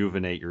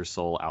rejuvenate your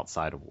soul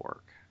outside of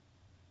work?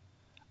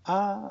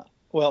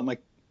 Well,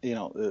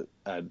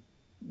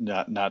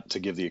 not to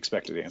give the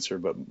expected answer,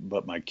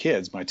 but my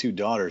kids, my two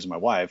daughters, my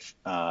wife,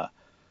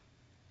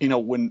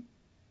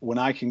 when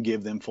I can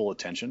give them full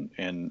attention,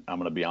 and I'm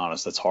going to be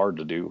honest, that's hard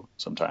to do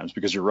sometimes,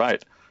 because you're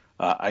right.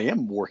 I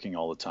am working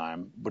all the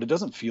time, but it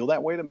doesn't feel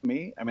that way to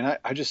me. I mean,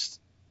 I just,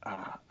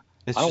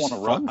 it's I don't just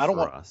want to fun rub. I don't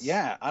for want. us.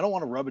 Yeah, I don't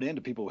want to rub it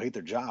into people who hate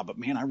their job. But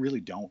man, I really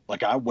don't.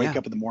 Like, I wake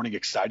up in the morning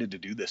excited to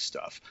do this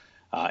stuff,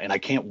 and I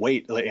can't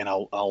wait. And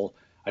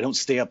I don't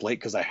stay up late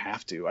because I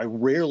have to. I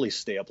rarely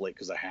stay up late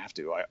because I have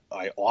to.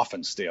 I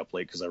often stay up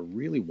late because I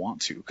really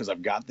want to, because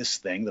I've got this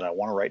thing that I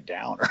want to write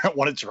down or I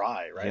want to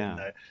try. Right.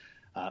 Yeah.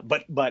 And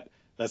but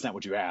that's not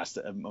what you asked.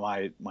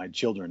 My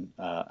children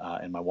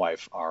and my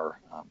wife are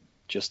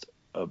just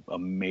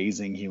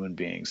amazing human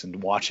beings,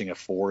 and watching a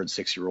 4 and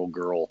 6-year-old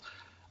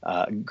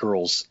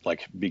girls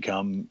like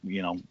become,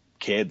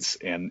 kids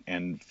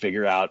and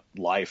figure out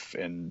life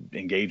and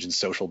engage in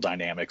social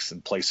dynamics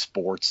and play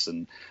sports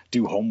and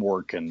do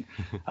homework and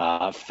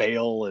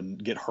fail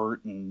and get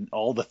hurt and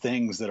all the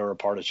things that are a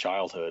part of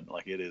childhood.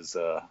 Like, it is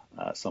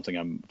something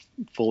I'm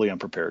fully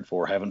unprepared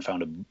for. I haven't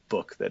found a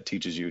book that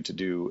teaches you to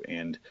do,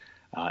 and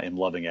am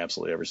loving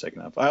absolutely every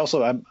second of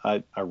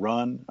it. I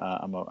run.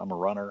 I'm a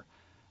runner.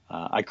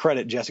 I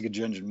credit Jessica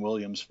Junjun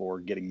Williams for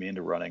getting me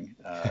into running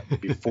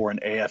before an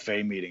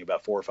AFA meeting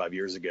about 4 or 5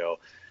 years ago.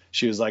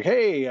 She was like,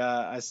 "Hey,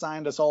 I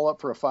signed us all up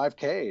for a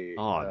 5K."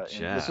 Oh,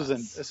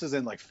 this was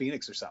in like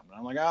Phoenix or something.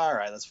 I'm like, all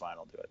right, that's fine,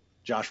 I'll do it.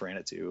 Josh ran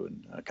it too,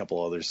 and a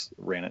couple others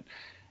ran it,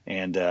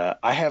 and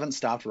I haven't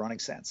stopped running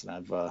since.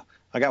 And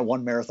I got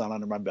one marathon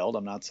under my belt.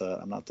 I'm not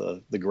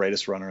the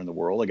greatest runner in the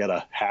world. I got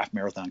a half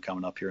marathon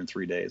coming up here in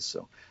 3 days,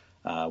 so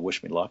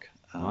wish me luck.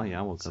 Oh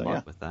yeah, we'll good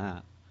luck with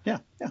that. Yeah.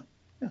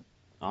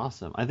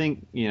 Awesome. I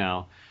think,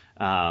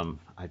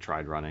 I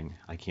tried running.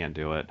 I can't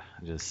do it.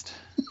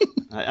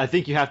 I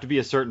think you have to be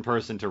a certain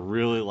person to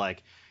really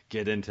like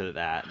get into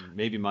that.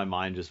 Maybe my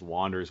mind just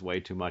wanders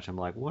way too much. I'm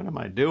like, what am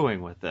I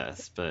doing with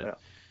this? But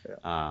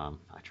I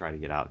try to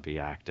get out and be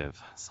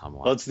active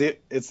somewhat. Well,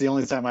 it's the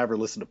only time I ever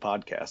listen to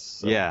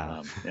podcasts. So,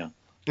 yeah.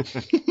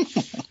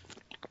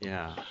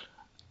 Yeah.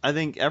 I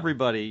think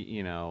everybody,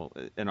 in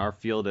our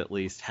field at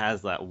least,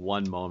 has that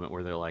one moment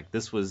where they're like,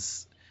 this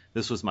was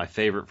my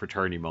favorite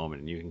fraternity moment,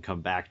 and you can come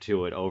back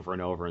to it over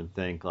and over and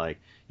think like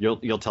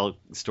you'll tell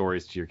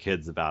stories to your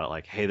kids about it,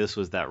 like, hey, this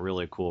was that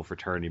really cool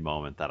fraternity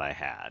moment that I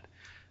had.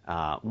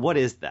 What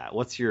is that?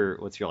 What's your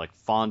like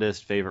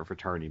fondest favorite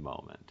fraternity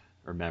moment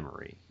or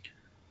memory?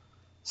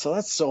 So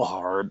that's so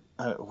hard.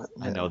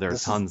 I know there are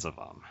tons of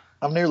them.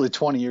 I'm nearly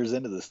 20 years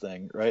into this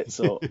thing, right?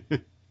 So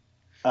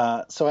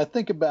so I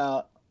think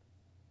about,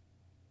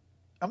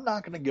 I'm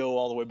not going to go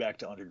all the way back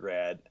to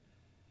undergrad.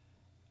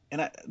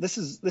 And this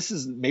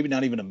is maybe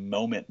not even a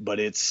moment, but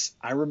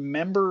I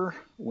remember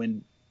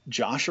when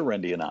Josh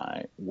Arendi and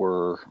I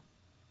were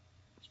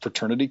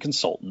fraternity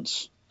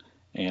consultants,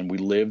 and we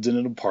lived in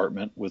an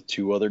apartment with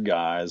 2 other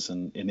guys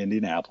in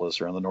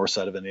Indianapolis, or on the north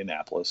side of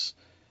Indianapolis,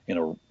 in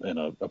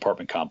a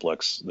apartment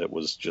complex that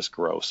was just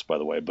gross, by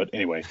the way. But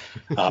anyway,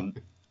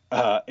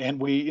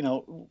 and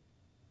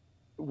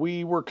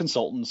we were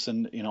consultants,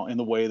 and in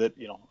the way that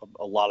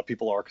a lot of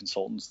people are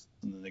consultants,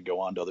 and then they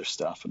go on to other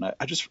stuff. And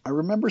I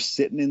remember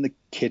sitting in the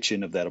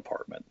kitchen of that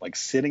apartment, like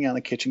sitting on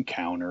the kitchen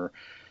counter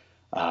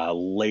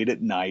late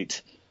at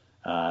night,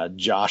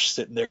 Josh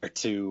sitting there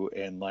too,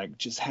 and like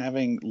just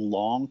having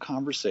long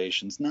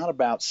conversations, not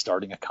about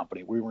starting a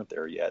company. We weren't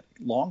there yet.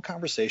 Long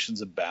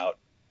conversations about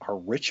our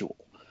ritual.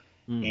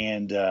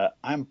 And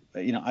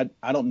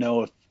I don't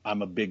know if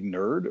I'm a big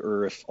nerd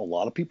or if a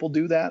lot of people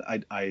do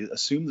that. I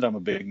assume that I'm a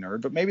big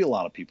nerd, but maybe a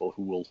lot of people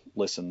who will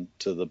listen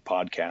to the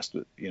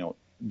podcast,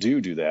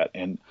 do that.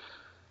 And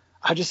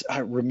I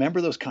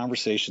remember those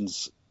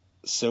conversations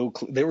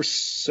they were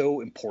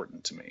so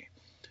important to me.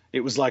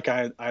 It was like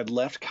I'd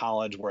left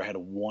college where I had a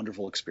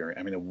wonderful experience.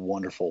 I mean, a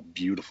wonderful,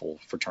 beautiful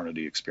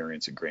fraternity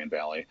experience in Grand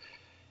Valley.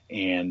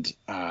 And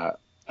I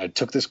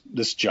took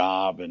this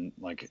job, and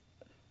like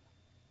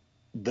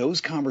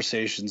those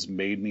conversations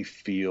made me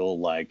feel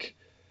like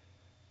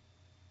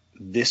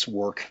this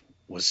work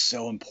was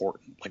so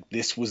important. Like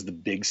this was the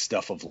big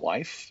stuff of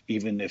life,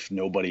 even if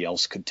nobody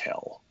else could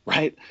tell,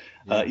 right?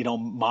 Yeah.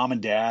 Mom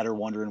and dad are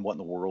wondering what in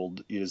the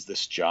world is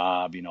this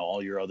job?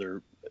 All your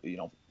other,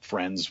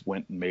 friends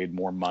went and made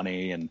more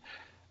money,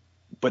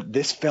 but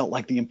this felt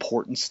like the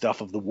important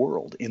stuff of the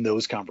world in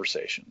those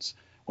conversations.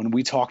 When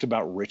we talked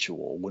about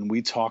ritual, when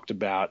we talked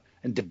about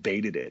and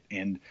debated it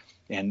and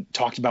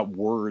talked about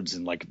words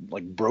and like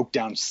broke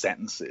down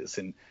sentences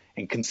and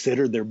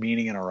considered their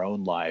meaning in our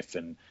own life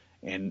and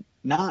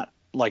not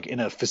like in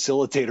a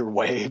facilitator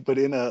way, but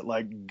in a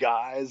like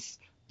guys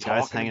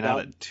hanging out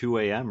at 2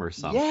 a.m. or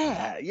something.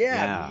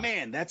 Yeah.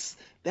 Man, that's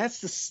the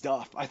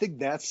stuff. I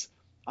think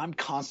I'm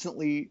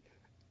constantly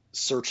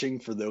searching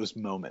for those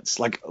moments.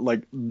 Like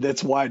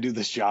that's why I do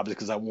this job, is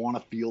because I want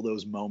to feel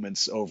those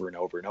moments over and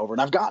over and over.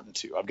 And I've gotten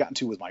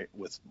to with my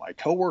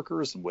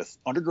coworkers and with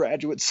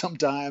undergraduates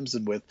sometimes,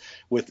 and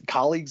with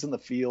colleagues in the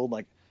field.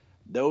 Like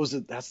that's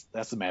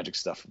the magic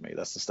stuff for me.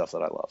 That's the stuff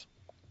that I love.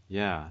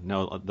 Yeah,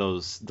 no,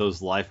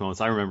 those life moments.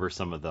 I remember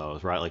some of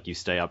those, right? Like you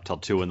stay up till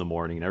 2 a.m.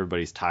 and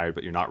everybody's tired,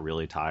 but you're not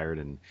really tired,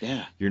 and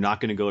you're not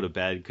going to go to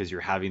bed because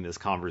you're having this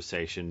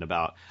conversation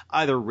about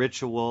either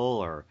ritual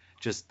or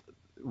just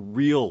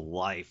real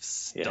life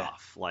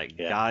stuff, like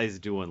guys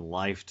doing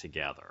life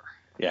together.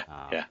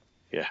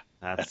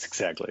 That's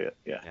exactly it.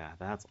 Yeah,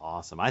 that's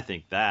awesome. I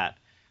think that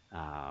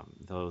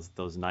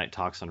those night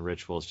talks on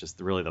ritual is just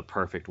really the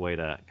perfect way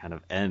to kind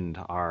of end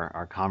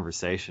our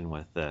conversation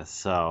with this.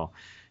 So,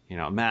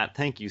 Matt,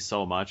 thank you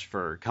so much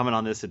for coming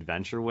on this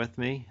adventure with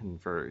me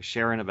and for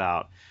sharing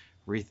about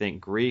ReThink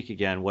Greek.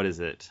 Again, what is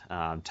it?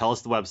 Tell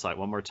us the website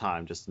one more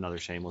time, just another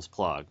shameless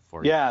plug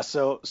for you. Yeah,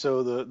 so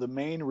the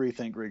main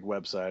ReThink Greek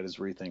website is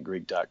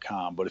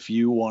rethinkgreek.com, but if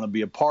you want to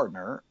be a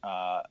partner,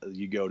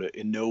 you go to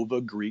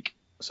Innova Greek,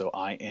 so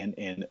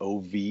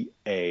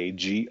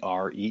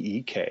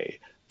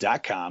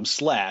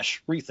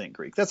INNOVAGREEK.com/ReThink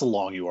Greek. That's a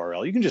long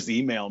URL. You can just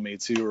email me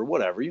too, or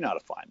whatever. You know how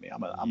to find me.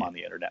 I'm on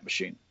the internet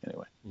machine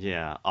anyway.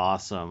 Yeah,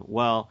 awesome.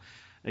 Well,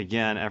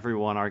 again,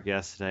 everyone, our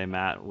guest today,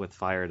 Matt with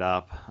Phired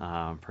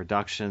Up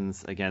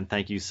Productions. Again,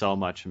 thank you so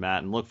much,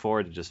 Matt, and look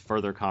forward to just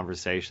further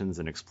conversations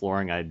and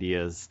exploring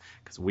ideas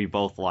because we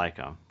both like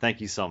them. Thank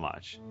you so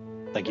much.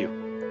 Thank you.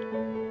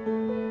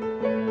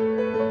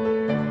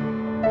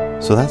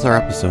 So that's our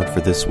episode for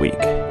this week.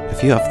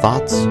 If you have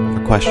thoughts or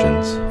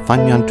questions,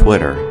 find me on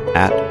Twitter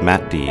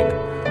 @MattDeeg,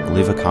 or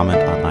leave a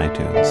comment on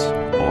iTunes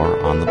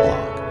or on the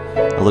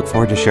blog. I look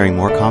forward to sharing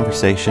more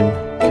conversation,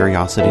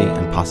 curiosity,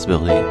 and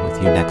possibility with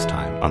you next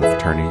time on the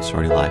Fraternity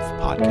Sorority Life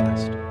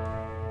podcast.